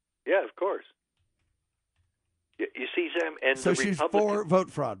 Yeah, of course. You see, Sam, and so the she's Republicans, for vote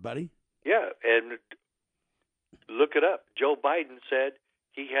fraud, buddy. Yeah, and look it up. Joe Biden said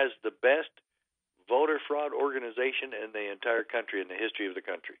he has the best voter fraud organization in the entire country, in the history of the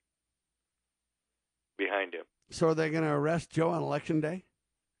country, behind him. So are they going to arrest Joe on Election Day?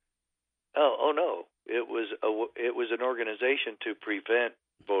 Oh no! It was an organization to prevent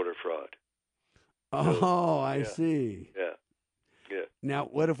voter fraud. Oh, I see. Yeah. Now,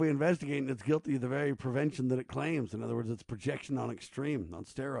 what if we investigate and it's guilty of the very prevention that it claims? In other words, it's projection on extreme, on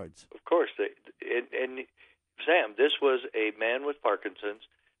steroids. Of course. And Sam, this was a man with Parkinson's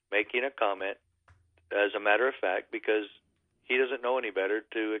making a comment, as a matter of fact, because he doesn't know any better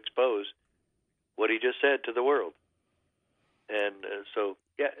to expose what he just said to the world. And so,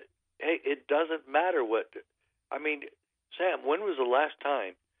 yeah, hey, it doesn't matter what. I mean, Sam, when was the last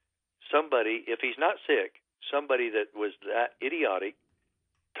time somebody, if he's not sick, somebody that was that idiotic,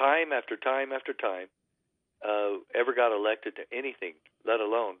 time after time after time, ever got elected to anything, let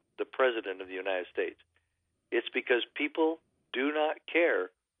alone the President of the United States? It's because people do not care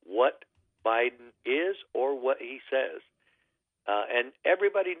what Biden is or what he says. And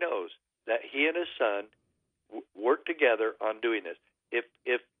everybody knows that he and his son worked together on doing this.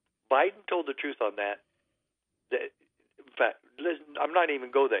 If Biden told the truth on that, in fact, listen, I'm not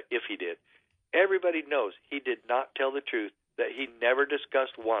even go there if he did. Everybody knows he did not tell the truth, that he never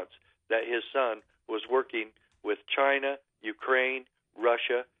discussed once that his son was working with China, Ukraine,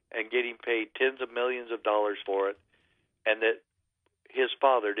 Russia, and getting paid tens of millions of dollars for it, and that his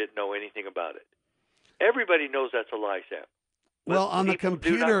father didn't know anything about it. Everybody knows that's a lie, Sam. Well, on the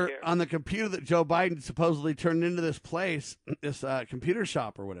computer that Joe Biden supposedly turned into this place, this computer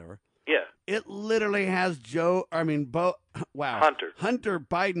shop or whatever. Yeah. It literally has Hunter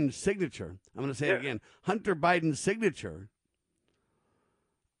Biden's signature. I'm going to say it again. Hunter Biden's signature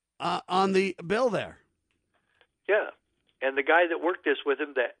on the bill there. Yeah. And the guy that worked this with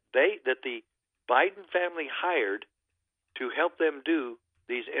him that the Biden family hired to help them do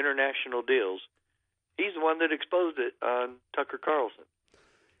these international deals, he's the one that exposed it on Tucker Carlson.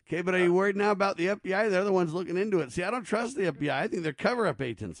 Okay, but are you worried now about the FBI? They're the ones looking into it. See, I don't trust the FBI. I think they're cover-up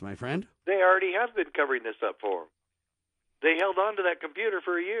agents, my friend. They already have been covering this up for him. They held on to that computer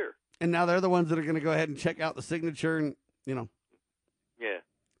for a year. And now they're the ones that are going to go ahead and check out the signature and, Yeah.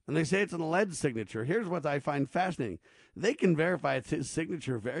 And they say it's an alleged signature. Here's what I find fascinating. They can verify it's his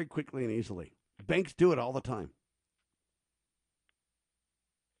signature very quickly and easily. Banks do it all the time.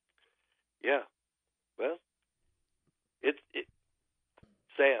 Yeah. Well,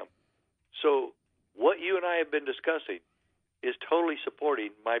 Sam, so what you and I have been discussing is totally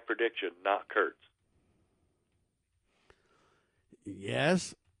supporting my prediction, not Kurt's.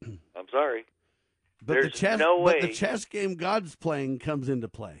 Yes. I'm sorry. But There's no way. But the chess game God's playing comes into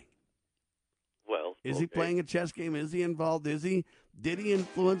play. Well, is he playing a chess game? Is he involved? Did he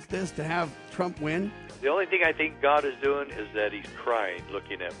influence this to have Trump win? The only thing I think God is doing is that he's crying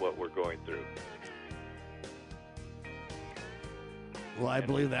looking at what we're going through. Well, I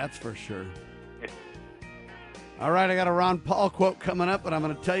believe that's for sure. All right, I got a Ron Paul quote coming up, but I'm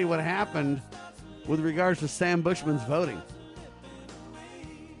going to tell you what happened with regards to Sam Bushman's voting.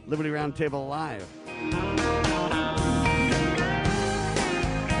 Liberty Roundtable Live.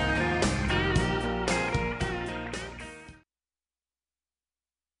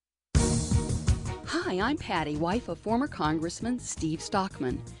 Hi, I'm Patty, wife of former Congressman Steve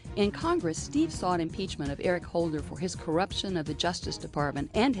Stockman. In Congress, Steve sought impeachment of Eric Holder for his corruption of the Justice Department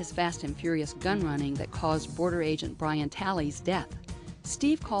and his fast and furious gun running that caused border agent Brian Talley's death.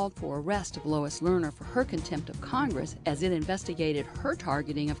 Steve called for arrest of Lois Lerner for her contempt of Congress as it investigated her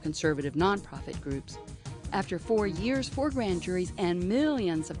targeting of conservative nonprofit groups. After 4 years, 4 grand juries, and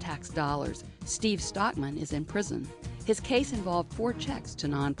millions of tax dollars, Steve Stockman is in prison. His case involved 4 checks to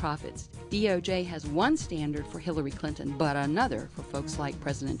nonprofits. DOJ has one standard for Hillary Clinton, but another for folks like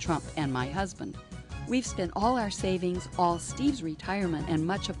President Trump and my husband. We've spent all our savings, all Steve's retirement, and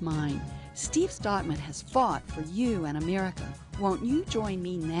much of mine. Steve Stockman has fought for you and America. Won't you join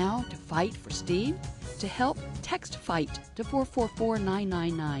me now to fight for Steve? To help, text FIGHT to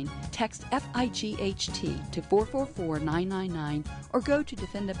 444-999. Text FIGHT to 444-999 or go to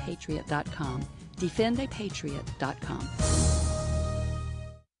defendapatriot.com. defendapatriot.com.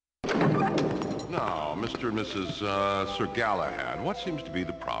 Now, Mr. and Mrs. Sir Galahad, what seems to be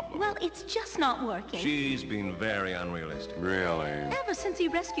the problem? Well, it's just not working. She's been very unrealistic. Really? Ever since he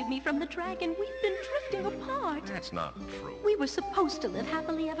rescued me from the dragon, we've been drifting apart. That's not true. We were supposed to live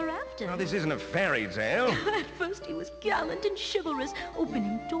happily ever after. Now, this isn't a fairy tale. At first he was gallant and chivalrous,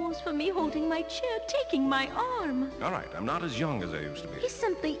 opening doors for me, holding my chair, taking my arm. All right, I'm not as young as I used to be. He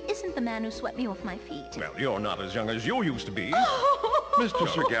simply isn't the man who swept me off my feet. Well, you're not as young as you used to be. Mr.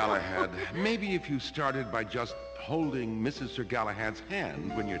 Sir Galahad, maybe if you started by just holding Mrs. Sir Galahad's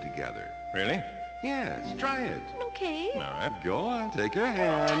hand when you're together. Really? Yes, try it. Okay. All right, go on, take her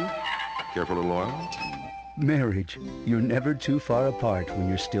hand. Careful, little oil. Marriage. You're never too far apart when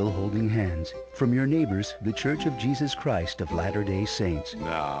you're still holding hands. From your neighbors, the Church of Jesus Christ of Latter-day Saints.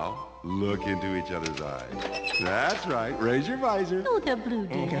 Now, look into each other's eyes. That's right. Raise your visor. Oh, they're blue,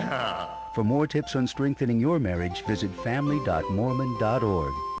 dear. For more tips on strengthening your marriage, visit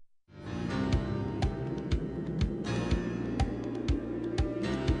family.mormon.org.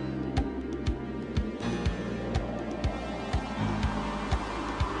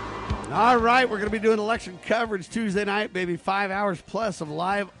 All right, we're going to be doing election coverage Tuesday night, baby. 5 hours plus of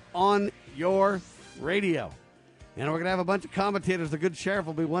live on your radio. And we're going to have a bunch of commentators. The good sheriff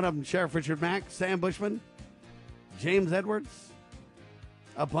will be one of them. Sheriff Richard Mack, Sam Bushman, James Edwards,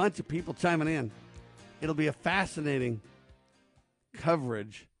 a bunch of people chiming in. It'll be a fascinating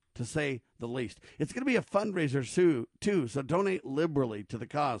coverage, to say the least. It's going to be a fundraiser, too, so donate liberally to the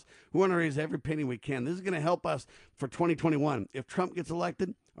cause. We want to raise every penny we can. This is going to help us for 2021. If Trump gets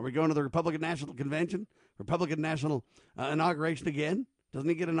elected, are we going to the Republican National Convention, Republican National inauguration again? Doesn't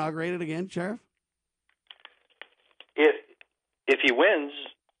he get inaugurated again, Sheriff? If he wins,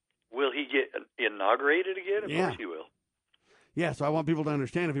 will he get inaugurated again? Of course he will. Yeah, so I want people to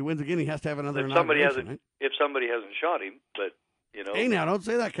understand if he wins again, he has to have another If somebody inauguration, hasn't, right? if somebody hasn't shot him, but you know. Hey, now don't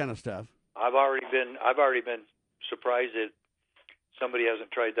say that kind of stuff. I've already been surprised that somebody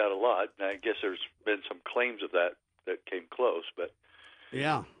hasn't tried that a lot. And I guess there's been some claims of that came close, but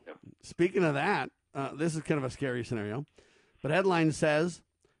yeah. Speaking of that, this is kind of a scary scenario. But headline says,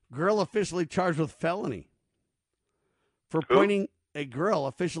 girl officially charged with felony for pointing a girl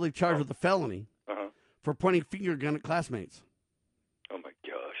officially charged with a felony for pointing finger gun at classmates. Oh my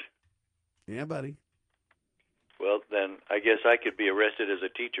gosh. Yeah, buddy. Well, then I guess I could be arrested as a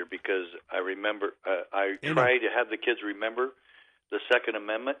teacher because I remember I try to have the kids remember the Second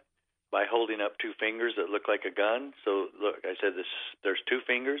Amendment by holding up two fingers that look like a gun. So look, I said there's two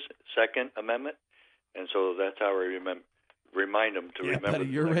fingers, Second Amendment, and so that's how I remind them to remember. Buddy,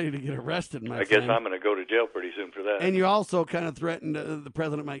 you're ready to get arrested, my I guess friend. I'm going to go to jail pretty soon for that. And you also kind of threatened the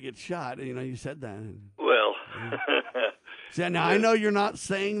president might get shot. You know, you said that. Well. See, now, I know you're not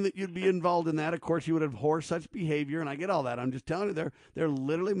saying that you'd be involved in that. Of course, you would abhor such behavior, and I get all that. I'm just telling you, they're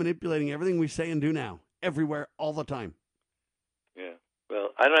literally manipulating everything we say and do now, everywhere, all the time. Yeah. Well,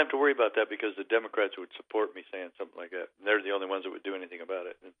 I don't have to worry about that because the Democrats would support me saying something like that. And they're the only ones that would do anything about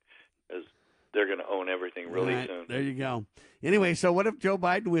it, as they're going to own everything really soon. There you go. Anyway, so what if Joe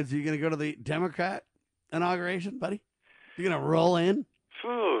Biden wins? Are you going to go to the Democrat inauguration, buddy? You're going to roll in?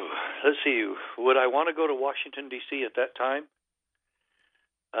 Whew. Let's see. Would I want to go to Washington, D.C. at that time?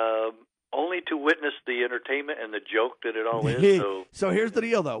 Only to witness the entertainment and the joke that it all is. So here's the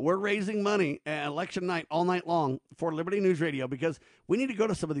deal, though. We're raising money at election night all night long for Liberty News Radio because we need to go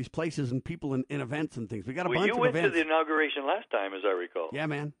to some of these places and people in events and things. We got a bunch of events. You went to the inauguration last time, as I recall. Yeah,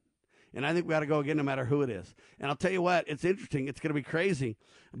 man. And I think we got to go again no matter who it is. And I'll tell you what, it's interesting. It's going to be crazy.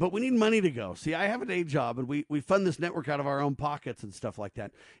 But we need money to go. See, I have a day job, and we fund this network out of our own pockets and stuff like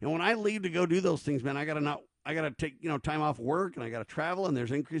that. And when I leave to go do those things, man, I got to take time off work, and I got to travel, and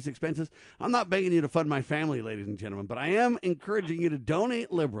there's increased expenses. I'm not begging you to fund my family, ladies and gentlemen, but I am encouraging you to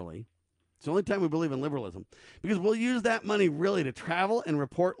donate liberally. It's the only time we believe in liberalism, because we'll use that money really to travel and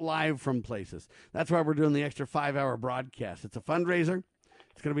report live from places. That's why we're doing the extra 5-hour broadcast. It's a fundraiser.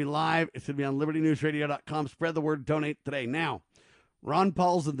 It's going to be live. It's going to be on LibertyNewsRadio.com. Spread the word. Donate today. Now, Ron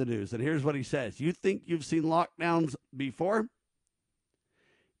Paul's in the news, and here's what he says. You think you've seen lockdowns before?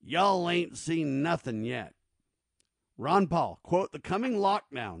 Y'all ain't seen nothing yet. Ron Paul, quote, the coming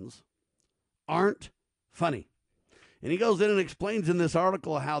lockdowns aren't funny. And he goes in and explains in this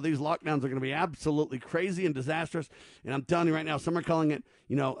article how these lockdowns are going to be absolutely crazy and disastrous. And I'm telling you right now, some are calling it,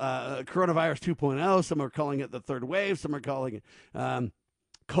 coronavirus 2.0. Some are calling it the third wave. Some are calling it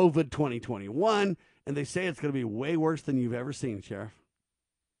COVID 2021. And they say it's going to be way worse than you've ever seen, Sheriff.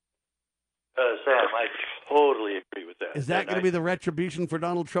 Sam, I totally agree with that. Is that going to be the retribution for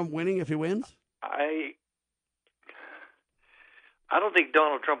Donald Trump winning if he wins? I don't think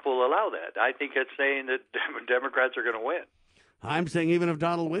Donald Trump will allow that. I think it's saying that Democrats are going to win. I'm saying even if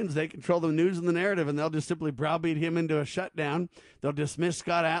Donald wins, they control the news and the narrative, and they'll just simply browbeat him into a shutdown. They'll dismiss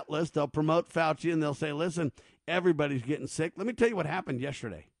Scott Atlas. They'll promote Fauci, and they'll say, listen, everybody's getting sick. Let me tell you what happened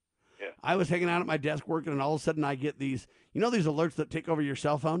yesterday. Yeah. I was hanging out at my desk working, and all of a sudden I get these, these alerts that take over your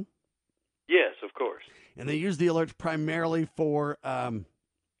cell phone? Yes, of course. And they use the alerts primarily for,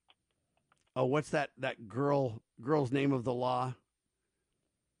 what's that girl's name of the law?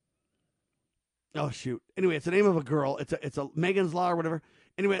 Oh, shoot. Anyway, it's the name of a girl. It's a Megan's Law or whatever.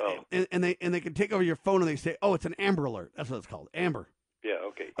 Anyway, and they can take over your phone and they say, oh, it's an Amber Alert. That's what it's called, Amber. Yeah,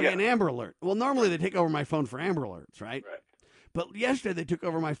 okay. Okay, Yeah. an Amber Alert. Well, normally they take over my phone for Amber Alerts, right? Right. But yesterday they took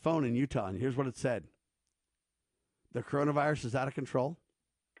over my phone in Utah, and here's what it said. The coronavirus is out of control.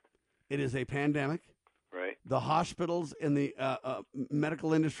 It is a pandemic. Right. The hospitals in the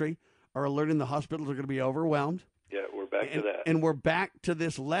medical industry are alerting the hospitals are going to be overwhelmed. Yeah, we're back to that. And we're back to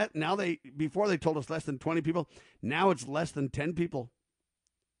this. Before they told us less than 20 people. Now it's less than 10 people.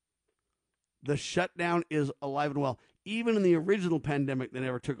 The shutdown is alive and well. Even in the original pandemic, they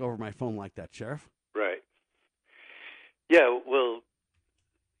never took over my phone like that, Sheriff. Right. Yeah, well,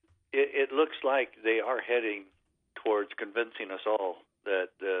 it looks like they are heading towards convincing us all that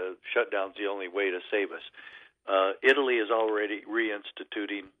shutdown's the only way to save us. Italy is already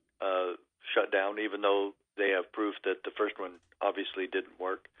reinstituting shutdown, even though they have proof that the first one obviously didn't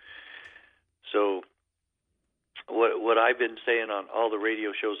work. So what I've been saying on all the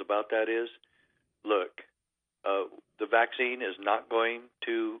radio shows about that is, look, the vaccine is not going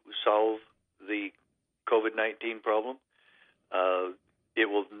to solve the COVID-19 problem. It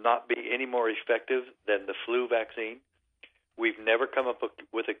will not be any more effective than the flu vaccine. We've never come up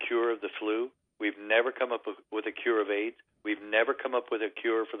with a cure of the flu. We've never come up with a cure of AIDS. We've never come up with a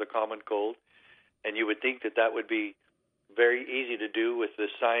cure for the common cold. And you would think that that would be very easy to do with the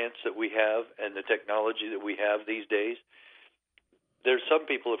science that we have and the technology that we have these days. There's some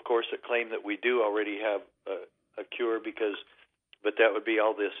people, of course, that claim that we do already have a cure but that would be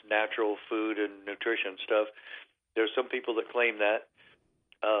all this natural food and nutrition stuff. There's some people that claim that.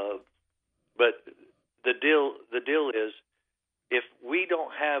 But the deal is, if we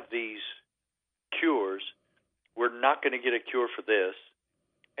don't have these cures, we're not going to get a cure for this.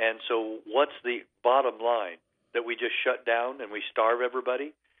 And so what's the bottom line? That we just shut down and we starve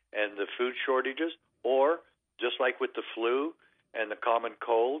everybody and the food shortages? Or, just like with the flu and the common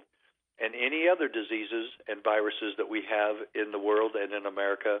cold and any other diseases and viruses that we have in the world and in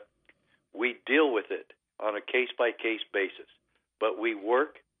America, we deal with it on a case-by-case basis. But we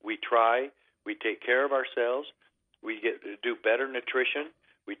work, we try, we take care of ourselves, we do better nutrition,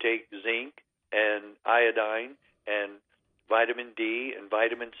 we take zinc and iodine and vitamin D and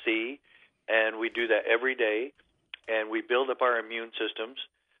vitamin C, and we do that every day, and we build up our immune systems,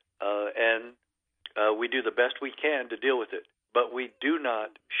 and we do the best we can to deal with it. But we do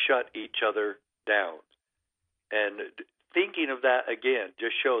not shut each other down. And thinking of that again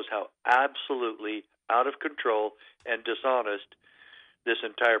just shows how absolutely out of control and dishonest this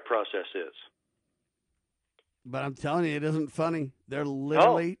entire process is. But I'm telling you, it isn't funny. They're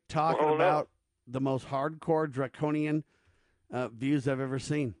literally talking about the most hardcore, draconian views I've ever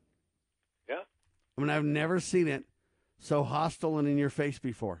seen. Yeah. I mean, I've never seen it so hostile and in your face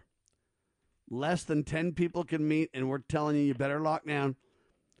before. Less than 10 people can meet, and we're telling you better lock down.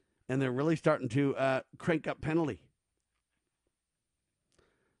 And they're really starting to crank up penalty.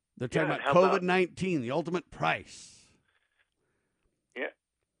 They're talking about COVID-19, the ultimate price. Yeah.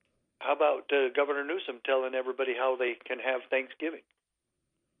 How about Governor Newsom telling everybody how they can have Thanksgiving?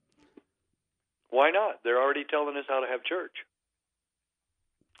 Why not? They're already telling us how to have church.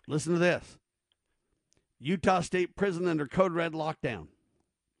 Listen to this. Utah State Prison under Code Red lockdown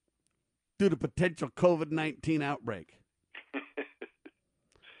due to potential COVID-19 outbreak.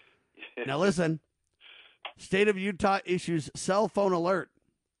 Now listen. State of Utah issues cell phone alert.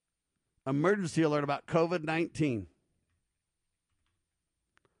 Emergency alert about COVID-19.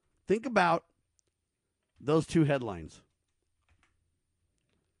 Think about those two headlines.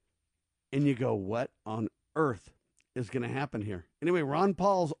 And you go, what on earth is going to happen here? Anyway, Ron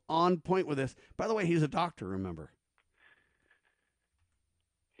Paul's on point with this. By the way, he's a doctor, remember.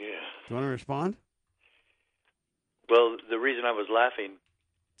 Yeah. Do you want to respond? Well, the reason I was laughing,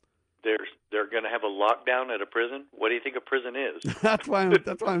 they're going to have a lockdown at a prison. What do you think a prison is? that's why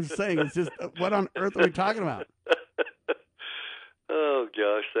I'm saying. It's just, what on earth are we talking about? Oh,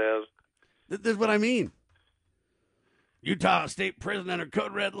 gosh, Sam. This is what I mean. Utah State Prison under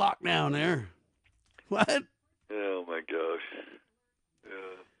Code Red lockdown there. What? Oh, my gosh.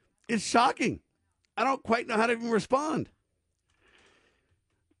 Yeah. It's shocking. I don't quite know how to even respond.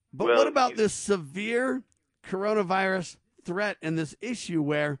 But Well, what about this severe coronavirus threat and this issue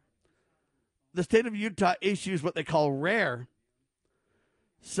where the state of Utah issues what they call RARE,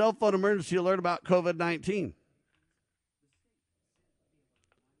 cell phone emergency alert about COVID-19.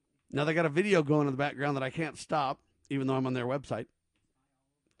 Now, they got a video going in the background that I can't stop, even though I'm on their website.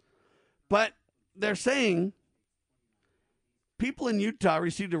 But they're saying people in Utah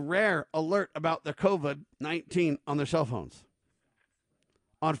received a RARE alert about the COVID-19 on their cell phones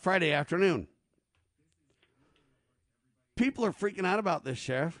on Friday afternoon. People are freaking out about this,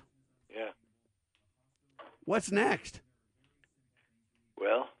 Sheriff. Yeah. What's next?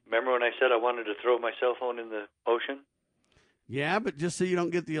 Well, remember when I said I wanted to throw my cell phone in the ocean? Yeah, but just so you don't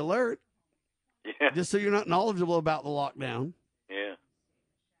get the alert. Yeah. Just so you're not knowledgeable about the lockdown. Yeah.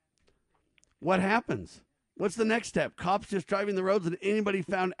 What happens? What's the next step? Cops just driving the roads and anybody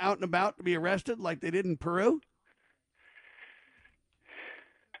found out and about to be arrested like they did in Peru?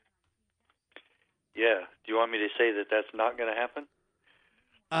 Yeah. Do you want me to say that that's not going to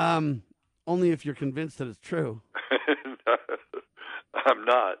happen? Only if you're convinced that it's true. I'm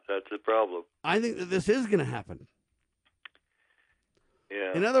not. That's the problem. I think that this is going to happen.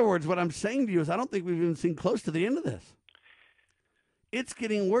 Yeah. In other words, what I'm saying to you is I don't think we've even seen close to the end of this. It's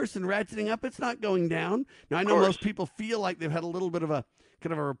getting worse and ratcheting up. It's not going down. Now, I know most people feel like they've had a little bit of a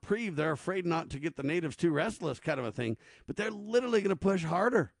kind of a reprieve. They're afraid not to get the natives too restless kind of a thing. But they're literally going to push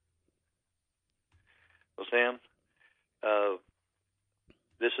harder. Well, Sam,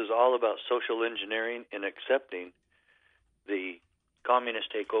 this is all about social engineering and accepting the communist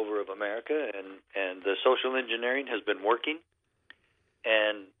takeover of America, and the social engineering has been working,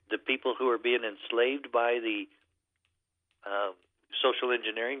 and the people who are being enslaved by the social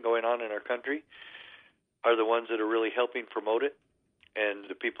engineering going on in our country are the ones that are really helping promote it, and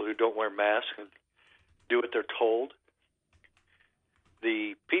the people who don't wear masks and do what they're told.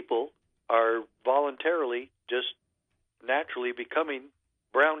 The people are voluntarily just naturally becoming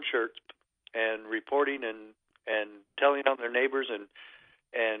brown shirts and reporting and telling on their neighbors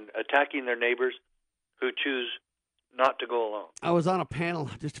and attacking their neighbors who choose not to go along. I was on a panel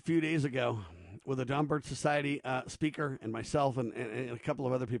just a few days ago with a Don Burt Society speaker and myself and a couple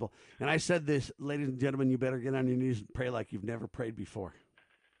of other people. And I said this, ladies and gentlemen, you better get on your knees and pray like you've never prayed before.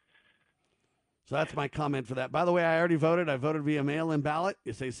 So that's my comment for that. By the way, I already voted. I voted via mail-in ballot.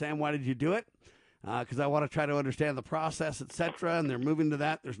 You say, Sam, why did you do it? Because I want to try to understand the process, et cetera, and they're moving to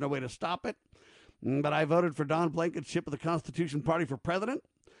that. There's no way to stop it. But I voted for Don Blankenship of the Constitution Party for president.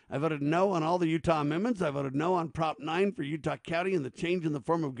 I voted no on all the Utah amendments. I voted no on Prop 9 for Utah County and the change in the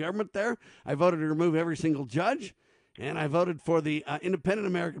form of government there. I voted to remove every single judge. And I voted for the Independent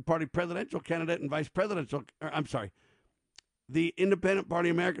American Party presidential candidate and vice presidential, the Independent Party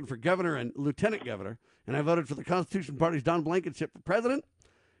American for governor and lieutenant governor. And I voted for the Constitution Party's Don Blankenship for president.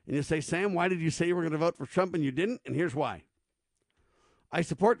 And you say, Sam, why did you say you were going to vote for Trump and you didn't? And here's why. I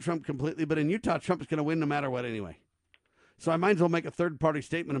support Trump completely, but in Utah, Trump is going to win no matter what anyway. So I might as well make a third-party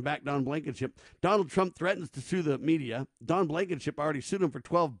statement and back Don Blankenship. Donald Trump threatens to sue the media. Don Blankenship already sued him for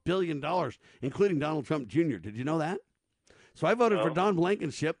 $12 billion, including Donald Trump Jr. Did you know that? So I voted for Don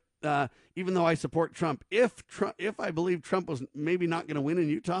Blankenship, even though I support Trump. If I believe Trump was maybe not going to win in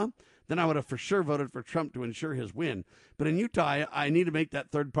Utah, then I would have for sure voted for Trump to ensure his win. But in Utah, I need to make that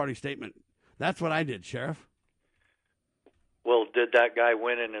third-party statement. That's what I did, Sheriff. Well, did that guy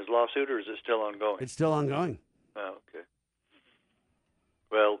win in his lawsuit, or is it still ongoing? It's still ongoing. Oh, okay.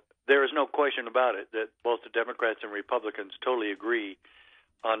 Well, there is no question about it that both the Democrats and Republicans totally agree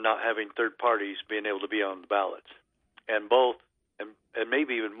on not having third parties being able to be on the ballots. And both, and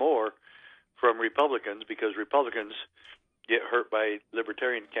maybe even more from Republicans, because Republicans get hurt by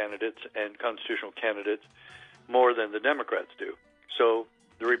libertarian candidates and constitutional candidates more than the Democrats do. So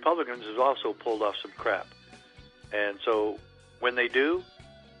the Republicans have also pulled off some crap. And so when they do,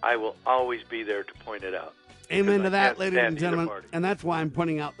 I will always be there to point it out. Amen to that, ladies and gentlemen. And that's why I'm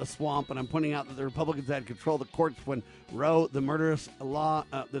pointing out the swamp, and I'm pointing out that the Republicans had control of the courts when Roe, the murderous law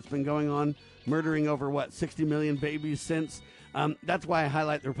that's been going on, murdering over, 60 million babies since. That's why I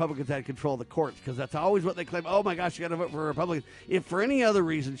highlight the Republicans had control of the courts, because that's always what they claim. Oh, my gosh, you got to vote for Republicans. If for any other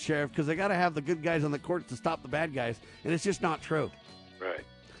reason, Sheriff, because they got to have the good guys on the courts to stop the bad guys, and it's just not true. Right.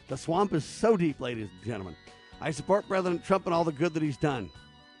 The swamp is so deep, ladies and gentlemen. I support President Trump and all the good that he's done.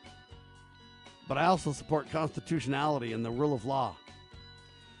 But I also support constitutionality and the rule of law.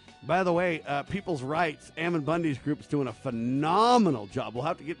 By the way, People's Rights, Ammon Bundy's group, is doing a phenomenal job. We'll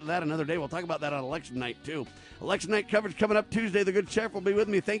have to get to that another day. We'll talk about that on election night, too. Election night coverage coming up Tuesday. The good sheriff will be with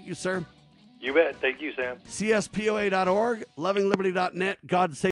me. Thank you, sir. You bet. Thank you, Sam. CSPOA.org, lovingliberty.net. God save